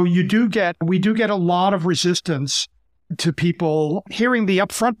 And so we do get a lot of resistance to people hearing the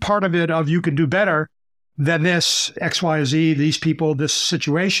upfront part of it of you can do better than this X, Y, Z, these people, this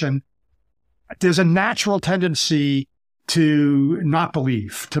situation. There's a natural tendency to not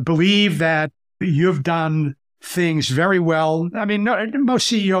believe, to believe that you've done things very well. I mean, most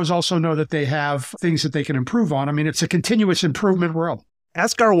CEOs also know that they have things that they can improve on. I mean, it's a continuous improvement world.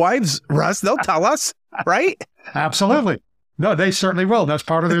 Ask our wives, Russ, they'll tell us, right? Absolutely. No, they certainly will. That's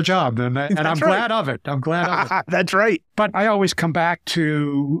part of their job. And I'm glad of it. I'm glad of it. That's right. But I always come back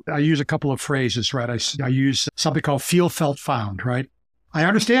to, I use a couple of phrases, right? I use something called feel, felt, found, right? I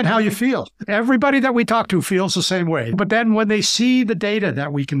understand how you feel. Everybody that we talk to feels the same way. But then when they see the data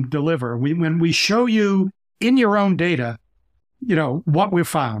that we can deliver, when we show you in your own data, what we've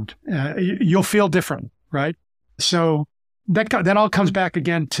found, you'll feel different, right? So that all comes back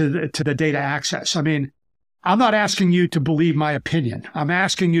again to the data access. I mean, I'm not asking you to believe my opinion. I'm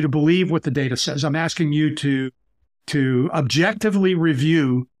asking you to believe what the data says. I'm asking you to objectively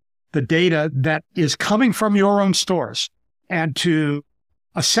review the data that is coming from your own stores and to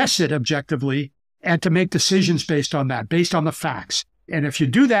assess it objectively and to make decisions based on that, based on the facts. And if you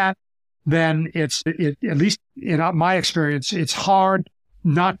do that, then at least in my experience, it's hard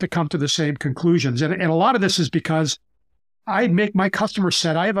not to come to the same conclusions. And a lot of this is because I make my customer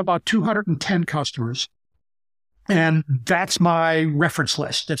set. I have about 210 customers, and that's my reference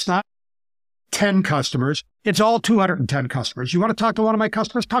list. It's not 10 customers. It's all 210 customers. You want to talk to one of my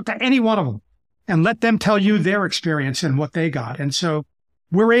customers? Talk to any one of them and let them tell you their experience and what they got. And so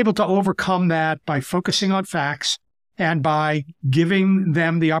we're able to overcome that by focusing on facts and by giving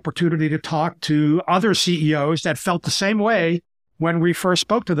them the opportunity to talk to other CEOs that felt the same way when we first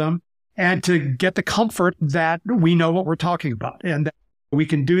spoke to them, and to get the comfort that we know what we're talking about. And that we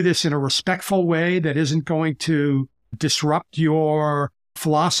can do this in a respectful way that isn't going to disrupt your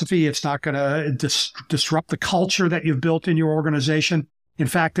philosophy. It's not going to disrupt the culture that you've built in your organization. In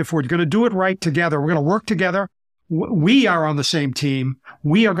fact, if we're going to do it right together, we're going to work together. We are on the same team.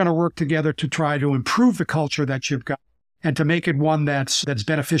 We are going to work together to try to improve the culture that you've got and to make it one that's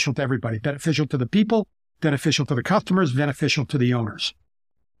beneficial to everybody, beneficial to the people, beneficial to the customers, beneficial to the owners.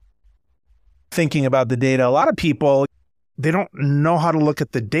 thinking about the data. A lot of people, they don't know how to look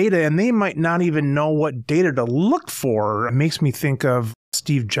at the data, and they might not even know what data to look for. It makes me think of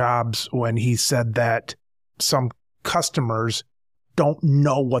Steve Jobs when he said that some customers don't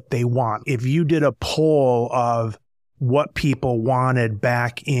know what they want. If you did a poll of what people wanted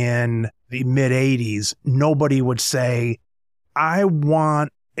back in the mid-'80s, nobody would say, I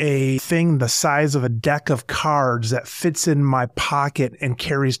want a thing the size of a deck of cards that fits in my pocket and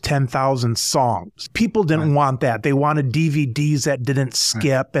carries 10,000 songs. People didn't want that. They wanted DVDs that didn't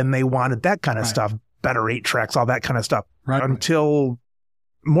skip, and they wanted that kind of stuff, better 8-tracks, all that kind of stuff. Until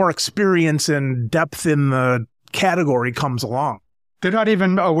more experience and depth in the category comes along. They're not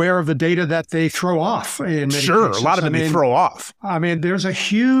even aware of the data that they throw off. Sure, cases. A lot of it they throw off. I mean, there's a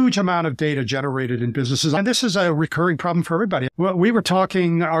huge amount of data generated in businesses, and this is a recurring problem for everybody. Well, we were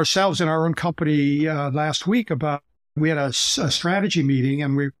talking ourselves in our own company last week about, we had a strategy meeting,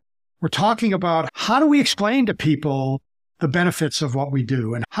 and we were talking about how do we explain to people the benefits of what we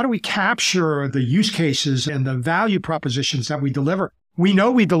do, and how do we capture the use cases and the value propositions that we deliver. We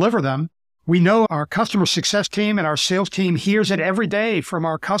know we deliver them. We know our customer success team and our sales team hears it every day from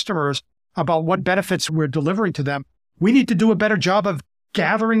our customers about what benefits we're delivering to them. We need to do a better job of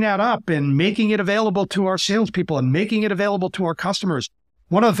gathering that up and making it available to our salespeople and making it available to our customers.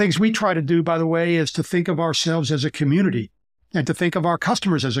 One of the things we try to do, by the way, is to think of ourselves as a community and to think of our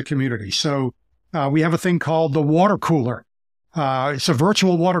customers as a community. So we have a thing called the water cooler. It's a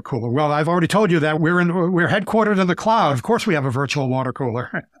virtual water cooler. Well, I've already told you that we're headquartered in the cloud. Of course, we have a virtual water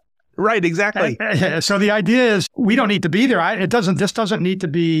cooler. Right, exactly. So the idea is we don't need to be there. This doesn't need to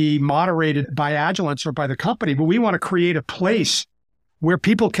be moderated by Agilence or by the company, but we want to create a place where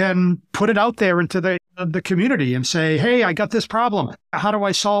people can put it out there into the community and say, hey, I got this problem. How do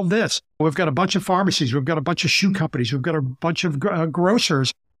I solve this? We've got a bunch of pharmacies. We've got a bunch of shoe companies. We've got a bunch of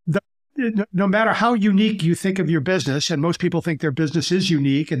grocers. No matter how unique you think of your business, and most people think their business is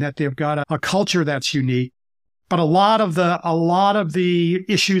unique and that they've got a culture that's unique, but a lot of the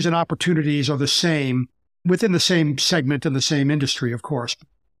issues and opportunities are the same within the same segment and the same industry, of course.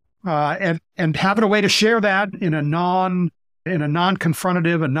 And having a way to share that in a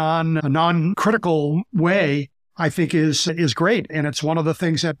non-confrontative, a non-critical way, I think is great. And it's one of the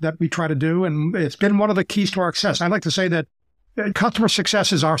things that we try to do. And it's been one of the keys to our success. I like to say that customer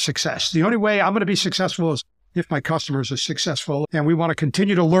success is our success. The only way I'm going to be successful is if my customers are successful. And we want to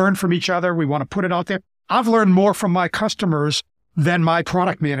continue to learn from each other. We want to put it out there. I've learned more from my customers than my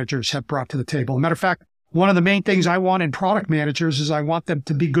product managers have brought to the table. As a matter of fact, one of the main things I want in product managers is I want them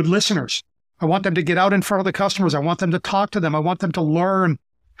to be good listeners. I want them to get out in front of the customers. I want them to talk to them. I want them to learn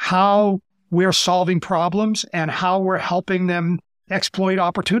how we're solving problems and how we're helping them exploit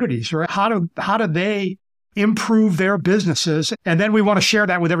opportunities, or how do they improve their businesses. And then we want to share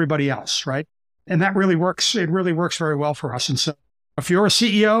that with everybody else, right? And that really works. It really works very well for us. And so if you're a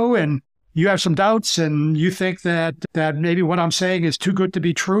CEO and you have some doubts and you think that maybe what I'm saying is too good to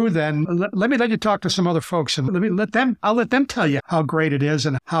be true, then let me let you talk to some other folks and I'll let them tell you how great it is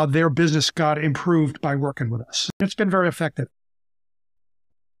and how their business got improved by working with us. It's been very effective.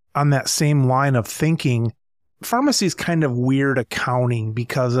 On that same line of thinking, pharmacy's kind of weird accounting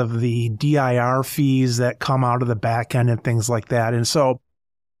because of the DIR fees that come out of the back end and things like that. And so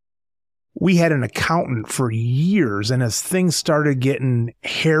we had an accountant for years, and as things started getting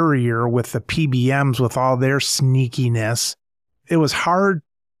hairier with the PBMs, with all their sneakiness, it was hard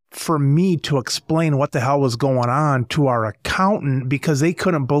for me to explain what the hell was going on to our accountant because they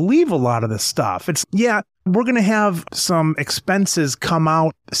couldn't believe a lot of this stuff. We're going to have some expenses come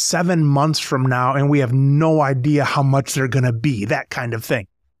out 7 months from now, and we have no idea how much they're going to be, that kind of thing.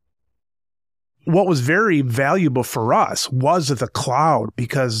 What was very valuable for us was the cloud,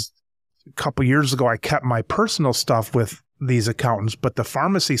 because a couple years ago, I kept my personal stuff with these accountants, but the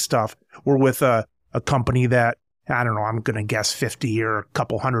pharmacy stuff were with a company that, I don't know, I'm going to guess 50 or a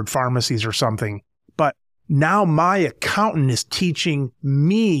couple hundred pharmacies or something. But now my accountant is teaching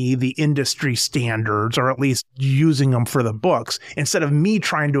me the industry standards, or at least using them for the books, instead of me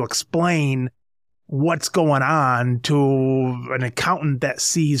trying to explain what's going on to an accountant that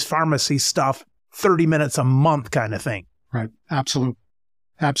sees pharmacy stuff 30 minutes a month kind of thing. Right.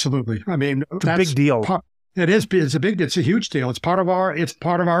 Absolutely. I mean, it's a big deal. It's a huge deal. It's part of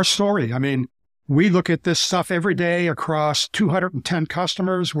our story. I mean, we look at this stuff every day across 210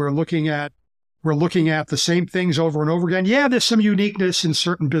 customers. We're looking at the same things over and over again. Yeah, there's some uniqueness in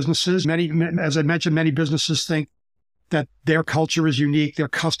certain businesses. As I mentioned, many businesses think that their culture is unique, their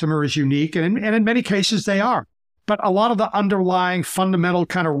customer is unique, and in many cases they are. But a lot of the underlying fundamental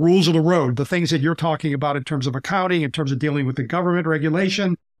kind of rules of the road, the things that you're talking about in terms of accounting, in terms of dealing with the government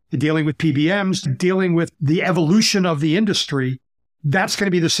regulation, dealing with PBMs, dealing with the evolution of the industry. That's going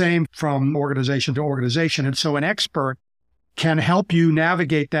to be the same from organization to organization. And so an expert can help you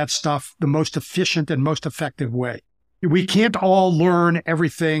navigate that stuff the most efficient and most effective way. We can't all learn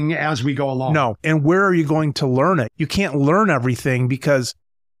everything as we go along. No. And where are you going to learn it? You can't learn everything because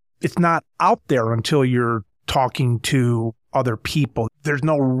it's not out there until you're talking to other people. There's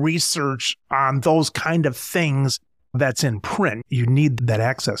no research on those kind of things that's in print. You need that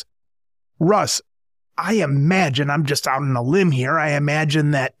access. Russ, I imagine, I'm just out on a limb here, I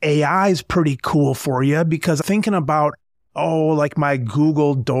imagine that AI is pretty cool for you because thinking about, like my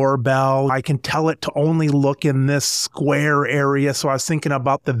Google doorbell, I can tell it to only look in this square area. So I was thinking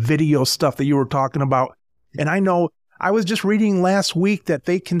about the video stuff that you were talking about. And I know I was just reading last week that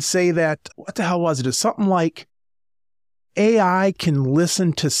they can say that, what the hell was it? It's something like AI can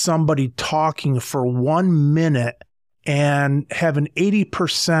listen to somebody talking for 1 minute and have an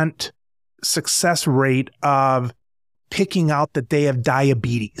 80% success rate of picking out that they have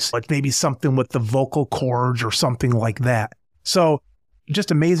diabetes, like maybe something with the vocal cords or something like that. So just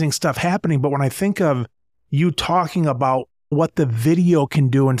amazing stuff happening. But when I think of you talking about what the video can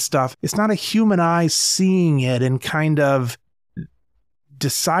do and stuff, it's not a human eye seeing it and kind of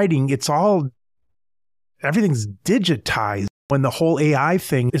deciding. Everything's digitized. When the whole AI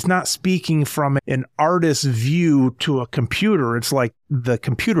thing is not speaking from an artist's view to a computer, it's like the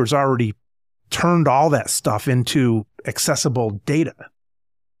computer's already turned all that stuff into accessible data.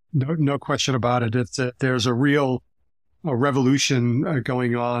 No question about it. There's a real revolution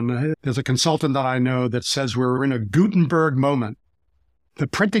going on. There's a consultant that I know that says we're in a Gutenberg moment. The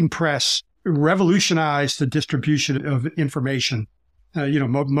printing press revolutionized the distribution of information,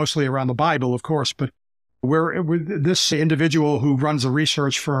 mostly around the Bible, of course, but this individual who runs a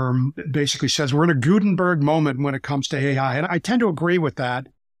research firm basically says we're in a Gutenberg moment when it comes to AI. And I tend to agree with that.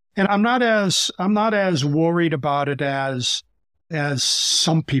 And I'm not as worried about it as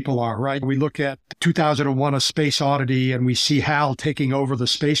some people are, right? We look at 2001: A Space Oddity and we see HAL taking over the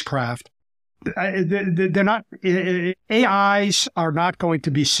spacecraft. They're not, AIs are not going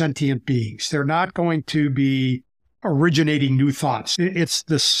to be sentient beings. They're not going to be originating new thoughts. It's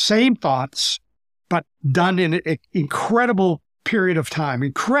the same thoughts, but done in an incredible period of time,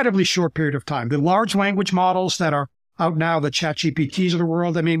 incredibly short period of time. The large language models that are out now, the ChatGPTs of the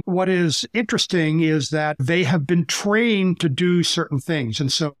world, I mean, what is interesting is that they have been trained to do certain things.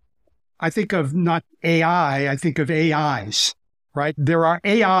 And so I think of not AI, I think of AIs, right? There are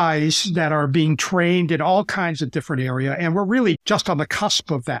AIs that are being trained in all kinds of different areas, and we're really just on the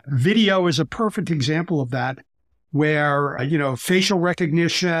cusp of that. Video is a perfect example of that, where, facial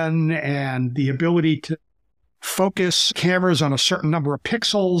recognition and the ability to focus cameras on a certain number of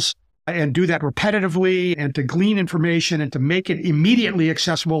pixels and do that repetitively and to glean information and to make it immediately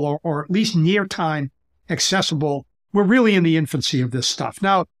accessible or at least near time accessible. We're really in the infancy of this stuff.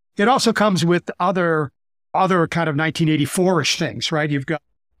 Now, it also comes with other kind of 1984-ish things, right? You've got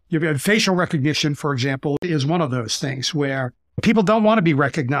facial recognition, for example, is one of those things where people don't want to be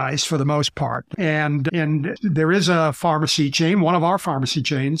recognized for the most part. And there is a pharmacy chain, one of our pharmacy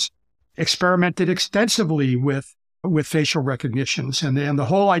chains, experimented extensively with facial recognitions. And the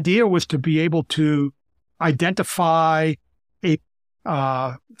whole idea was to be able to identify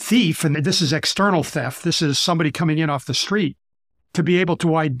a thief, and this is external theft. This is somebody coming in off the street, to be able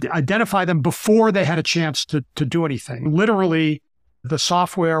to identify them before they had a chance to do anything. Literally, the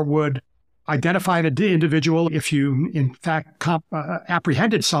software would identify an individual. If you, in fact,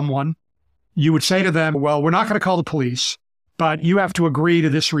 apprehended someone, you would say to them, well, we're not going to call the police, but you have to agree to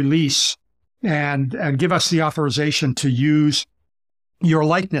this release and give us the authorization to use your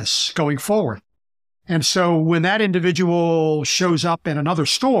likeness going forward. And so when that individual shows up in another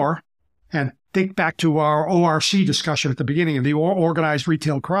store, and think back to our ORC discussion at the beginning of the organized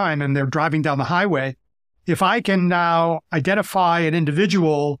retail crime, and they're driving down the highway, if I can now identify an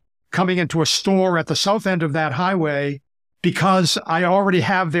individual coming into a store at the south end of that highway because I already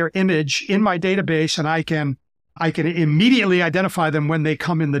have their image in my database and I can immediately identify them when they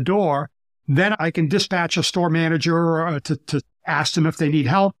come in the door, then I can dispatch a store manager to ask them if they need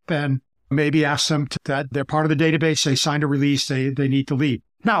help and maybe ask them that they're part of the database, they signed a release, they need to leave.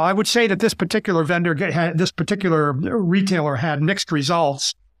 Now, I would say that this particular retailer had mixed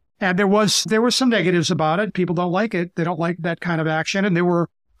results, and there was some negatives about it. People don't like it. They don't like that kind of action. And there were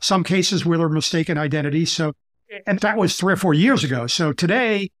some cases where there were mistaken identities. And that was 3 or 4 years ago. So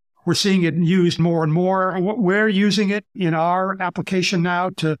today we're seeing it used more and more. We're using it in our application now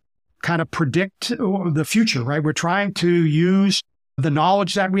to kind of predict the future, right? We're trying to use the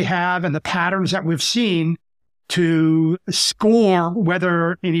knowledge that we have and the patterns that we've seen to score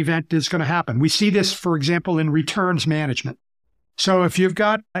whether an event is going to happen. We see this, for example, in returns management. So if you've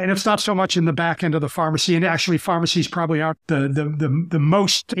got, and it's not so much in the back end of the pharmacy, and actually pharmacies probably aren't the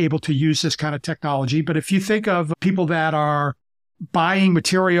most able to use this kind of technology. But if you think of people that are buying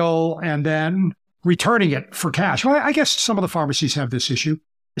material and then returning it for cash, well, I guess some of the pharmacies have this issue.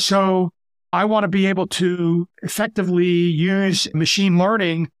 So I want to be able to effectively use machine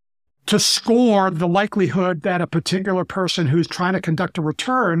learning to score the likelihood that a particular person who's trying to conduct a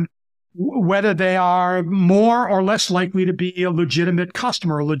return, whether they are more or less likely to be a legitimate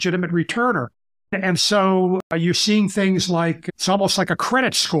customer, a legitimate returner. And so you're seeing things like, it's almost like a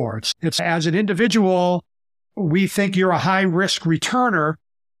credit score. It's as an individual, we think you're a high-risk returner.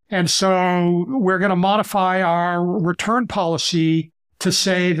 And so we're going to modify our return policy to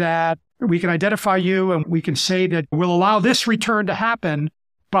say that we can identify you and we can say that we'll allow this return to happen,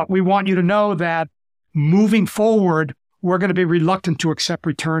 but we want you to know that moving forward, we're going to be reluctant to accept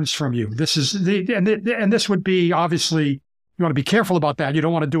returns from you. This is and this would be, obviously, you want to be careful about that. You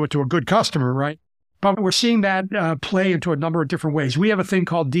don't want to do it to a good customer, right? But we're seeing that play into a number of different ways. We have a thing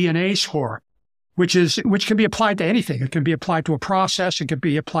called DNA score, which can be applied to anything. It can be applied to a process. It can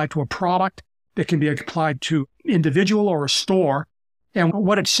be applied to a product. It can be applied to individual or a store. And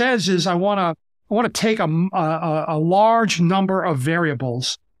what it says is, I want to take a large number of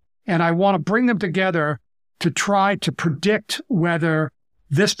variables, and I want to bring them together to try to predict whether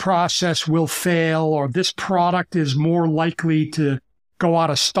this process will fail, or this product is more likely to go out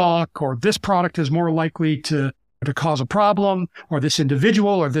of stock, or this product is more likely to cause a problem, or this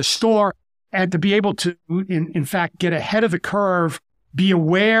individual or this store, and to be able to, in fact, get ahead of the curve, be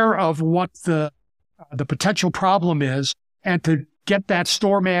aware of what the potential problem is, and to get that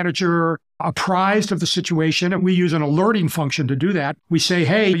store manager apprised of the situation. And we use an alerting function to do that. We say,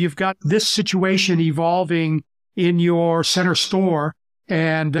 hey, you've got this situation evolving in your center store,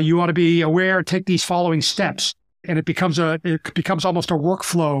 and you ought to be aware, take these following steps. And it becomes almost a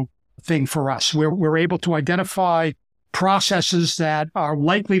workflow thing for us, where we're able to identify processes that are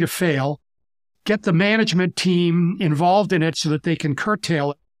likely to fail, get the management team involved in it so that they can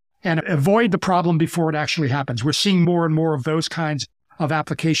curtail it and avoid the problem before it actually happens. We're seeing more and more of those kinds of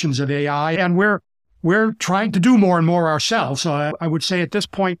applications of AI, and we're trying to do more and more ourselves. So I would say at this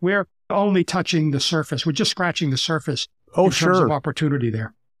point, we're only touching the surface. We're just scratching the surface in terms of opportunity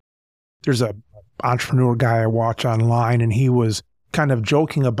there. There's a entrepreneur guy I watch online, and he was kind of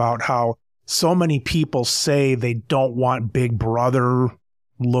joking about how so many people say they don't want Big Brother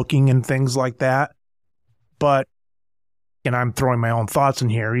looking and things like that. But, and I'm throwing my own thoughts in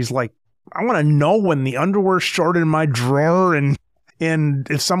here, he's like, I want to know when the underwear's short in my drawer, and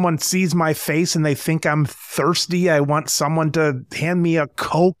if someone sees my face and they think I'm thirsty, I want someone to hand me a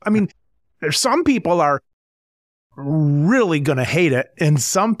Coke. I mean, there's some people are really going to hate it, and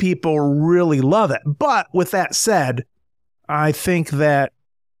some people really love it. But with that said, I think that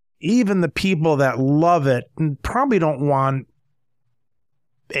even the people that love it probably don't want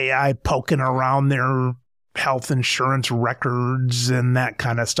AI poking around their health insurance records and that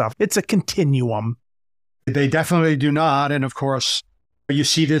kind of stuff. It's a continuum. They definitely do not. And of course, you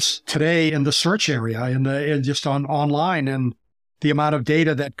see this today in the search area and just online, and the amount of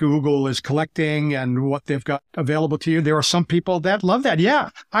data that Google is collecting and what they've got available to you. There are some people that love that. Yeah,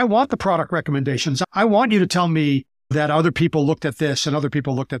 I want the product recommendations. I want you to tell me that other people looked at this and other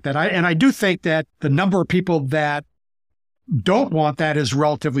people looked at that. And I do think that the number of people that don't want that is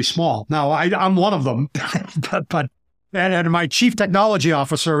relatively small. Now, I'm one of them, and my chief technology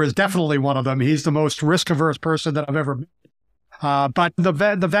officer is definitely one of them. He's the most risk-averse person that I've ever met. But the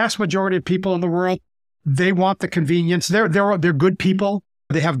vast majority of people in the world, they want the convenience. They're good people.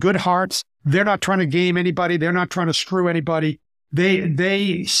 They have good hearts. They're not trying to game anybody. They're not trying to screw anybody.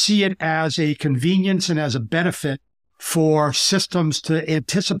 They see it as a convenience and as a benefit for systems to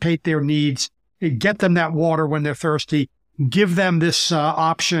anticipate their needs, get them that water when they're thirsty, give them this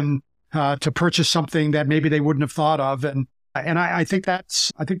option to purchase something that maybe they wouldn't have thought of. And I think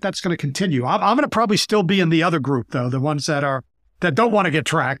that's going to continue. I'm going to probably still be in the other group, though, the ones that don't want to get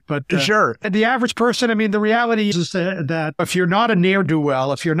tracked. But sure, the average person, I mean, the reality is that if you're not a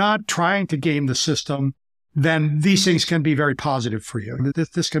ne'er-do-well, if you're not trying to game the system, then these things can be very positive for you.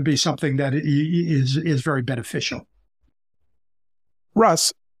 This can be something that is very beneficial.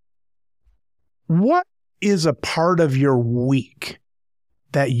 Russ, what is a part of your week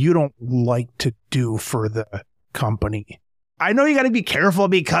that you don't like to do for the company? I know you got to be careful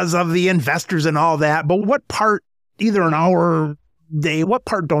because of the investors and all that, but what part, either an hour, day, what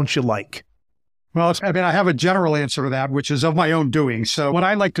part don't you like? Well, I have a general answer to that, which is of my own doing. So what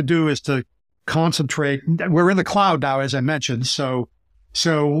I like to do is to concentrate. We're in the cloud now, as I mentioned. So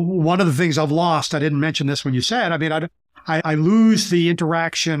one of the things I've lost, I didn't mention this when you said, I mean, I lose the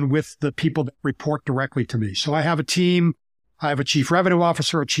interaction with the people that report directly to me. So I have a team. I have a chief revenue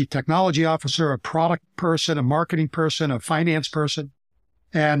officer, a chief technology officer, a product person, a marketing person, a finance person.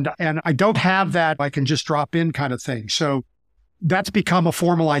 And I don't have that I can just drop in kind of thing. So that's become a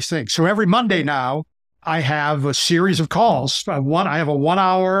formalized thing. So every Monday now, I have a series of calls. I have a 1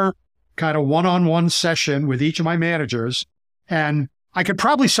 hour kind of one-on-one session with each of my managers. And I could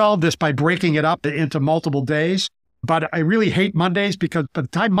probably solve this by breaking it up into multiple days. But I really hate Mondays because by the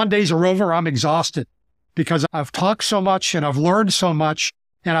time Mondays are over, I'm exhausted because I've talked so much and I've learned so much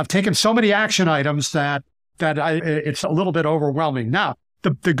and I've taken so many action items that it's a little bit overwhelming. Now,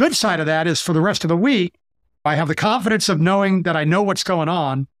 the good side of that is for the rest of the week, I have the confidence of knowing that I know what's going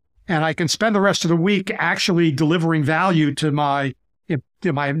on and I can spend the rest of the week actually delivering value to not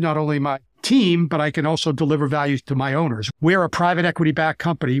only my team, but I can also deliver value to my owners. We're a private equity backed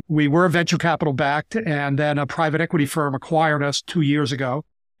company. We were venture capital backed, and then a private equity firm acquired us 2 years ago.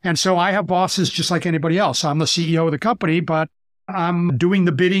 And so I have bosses just like anybody else. I'm the CEO of the company, but I'm doing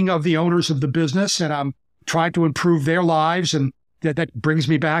the bidding of the owners of the business, and I'm trying to improve their lives. And that brings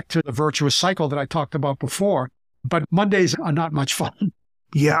me back to the virtuous cycle that I talked about before. But Mondays are not much fun.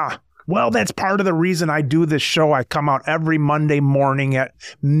 Yeah. Well, that's part of the reason I do this show. I come out every Monday morning at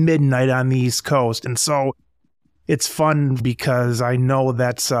midnight on the East Coast. And so it's fun because I know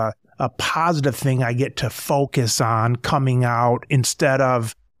that's a positive thing I get to focus on coming out instead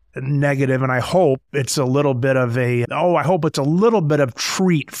of negative. And I hope it's a little bit of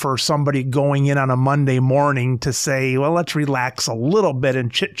treat for somebody going in on a Monday morning to say, well, let's relax a little bit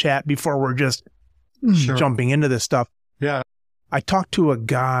and chit chat before we're just jumping into this stuff. Yeah. I talked to a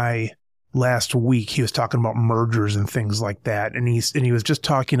guy last week. He was talking about mergers and things like that. And he was just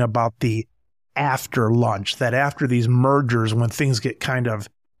talking about the after lunch, that after these mergers, when things get kind of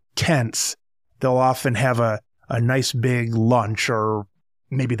tense, they'll often have a nice big lunch, or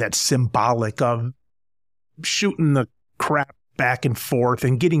maybe that's symbolic of shooting the crap back and forth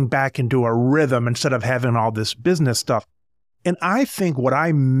and getting back into a rhythm instead of having all this business stuff. And I think what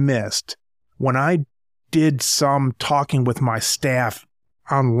I missed when I did some talking with my staff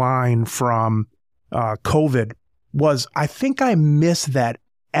online from COVID was I think I missed that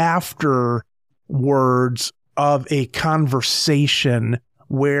afterwards of a conversation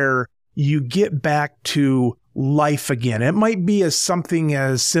where you get back to life again. It might be as something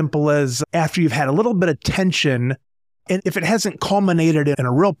as simple as after you've had a little bit of tension, and if it hasn't culminated in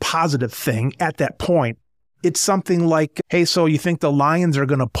a real positive thing at that point, it's something like, hey, so you think the Lions are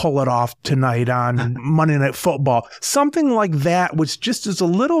going to pull it off tonight on Monday Night Football? Something like that, which just is a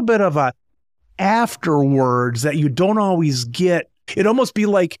little bit of a afterwards that you don't always get. It'd almost be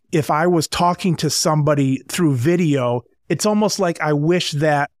like if I was talking to somebody through video, it's almost like I wish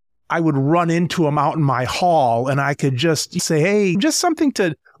that I would run into them out in my hall and I could just say, hey, just something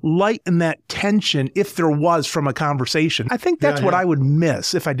to lighten that tension if there was from a conversation. I think that's what I would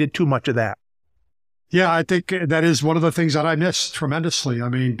miss if I did too much of that. Yeah, I think that is one of the things that I miss tremendously. I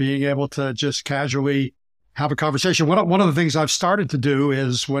mean, being able to just casually have a conversation. One of the things I've started to do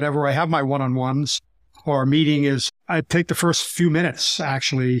is whenever I have my one-on-ones or a meeting is I take the first few minutes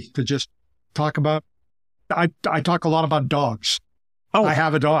actually to just talk about, I talk a lot about dogs. Oh, I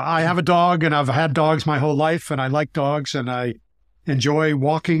have a dog and I've had dogs my whole life and I like dogs and I enjoy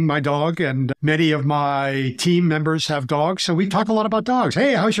walking my dog, and many of my team members have dogs. So we talk a lot about dogs.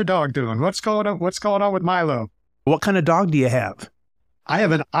 Hey, how's your dog doing? What's going on? What's going on with Milo? What kind of dog do you have? I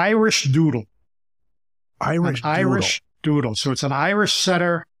have an Irish Doodle. Irish Doodle. So it's an Irish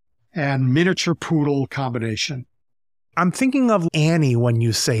setter and miniature poodle combination. I'm thinking of Annie when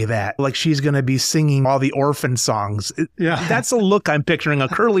you say that, like she's going to be singing all the orphan songs. Yeah. That's a look I'm picturing, a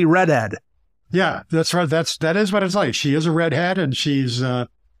curly redhead. Yeah, that's right. That is what it's like. She is a redhead and she's a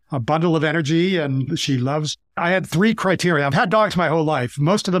bundle of energy and she loves. I had 3 criteria. I've had dogs my whole life.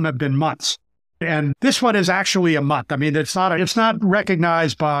 Most of them have been mutts. And this one is actually a mutt. I mean, it's not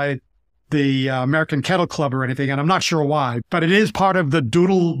recognized by the American Kennel Club or anything, and I'm not sure why, but it is part of the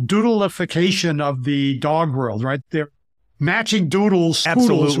doodleification of the dog world, right? They're matching poodles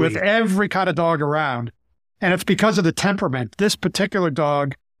with every kind of dog around. And it's because of the temperament. This particular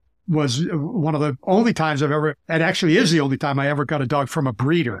dog was one of the only times it actually is the only time I ever got a dog from a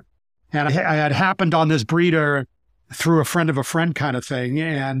breeder. And I had happened on this breeder through a friend of a friend kind of thing.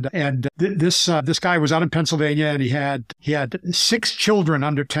 And this guy was out in Pennsylvania and he had 6 children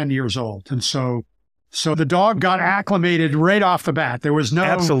under 10 years old. And so the dog got acclimated right off the bat. There was no,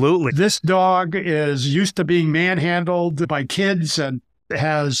 absolutely. This dog is used to being manhandled by kids and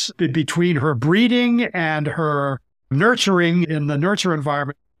has, between her breeding and her nurturing in the nurture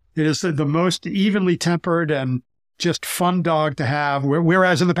environment, it is the most evenly tempered and just fun dog to have.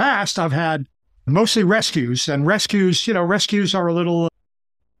 Whereas in the past, I've had mostly rescues, and rescues can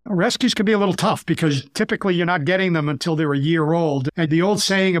be a little tough because typically you're not getting them until they're a year old. And the old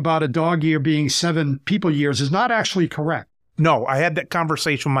saying about a dog year being 7 people years is not actually correct. No, I had that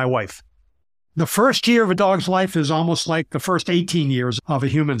conversation with my wife. The first year of a dog's life is almost like the first 18 years of a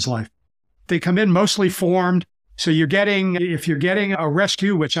human's life. They come in mostly formed. So if you're getting a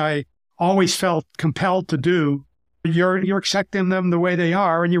rescue, which I always felt compelled to do, you're accepting them the way they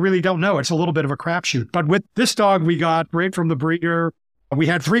are, and you really don't know. It's a little bit of a crapshoot. But with this dog we got right from the breeder, we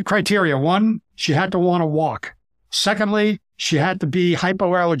had 3 criteria. 1, she had to want to walk. Secondly, she had to be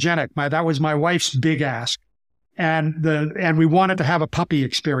hypoallergenic. That was my wife's big ask. And we wanted to have a puppy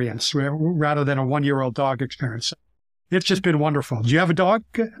experience rather than a 1-year-old dog experience. It's just been wonderful. Do you have a dog?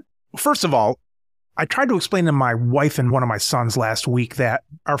 First of all, I tried to explain to my wife and one of my sons last week that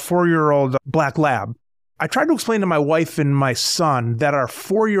our 4-year-old black lab, I tried to explain to my wife and my son that our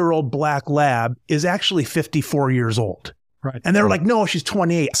 4-year-old black lab is actually 54 years old. Right. And they were like, no, she's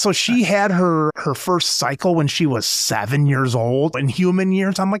 28. So she had her first cycle when she was 7 years old in human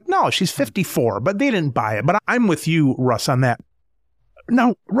years. I'm like, no, she's 54, but they didn't buy it. But I'm with you, Russ, on that.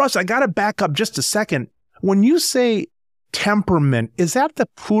 Now, Russ, I got to back up just a second. When you say temperament, is that the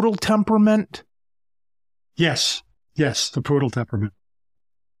poodle temperament? Yes, the poodle temperament.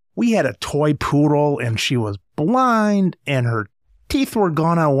 We had a toy poodle and she was blind and her teeth were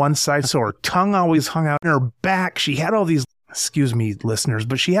gone on one side, so her tongue always hung out in her back. She had all these, excuse me, listeners,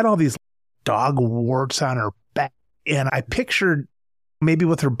 but she had all these dog warts on her back. And I pictured maybe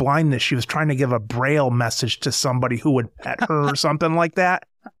with her blindness, she was trying to give a braille message to somebody who would pet her or something like that.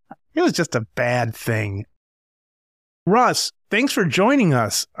 It was just a bad thing. Russ, thanks for joining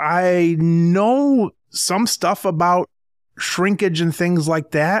us. I know some stuff about shrinkage and things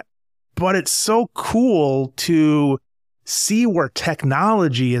like that, but it's so cool to see where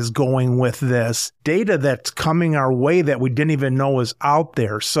technology is going with this data that's coming our way that we didn't even know was out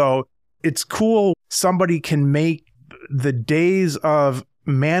there. So it's cool somebody can make the days of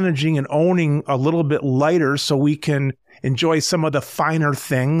managing and owning a little bit lighter so we can enjoy some of the finer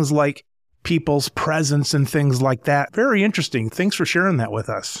things like people's presence and things like that. Very interesting. Thanks for sharing that with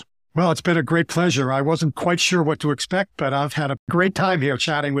us. Well, it's been a great pleasure. I wasn't quite sure what to expect, but I've had a great time here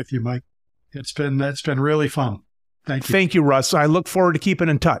chatting with you, Mike. It's been really fun. Thank you. Thank you, Russ. I look forward to keeping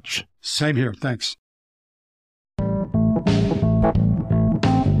in touch. Same here. Thanks.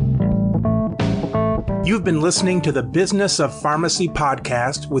 You've been listening to the Business of Pharmacy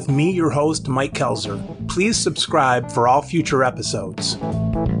podcast with me, your host, Mike Kelzer. Please subscribe for all future episodes.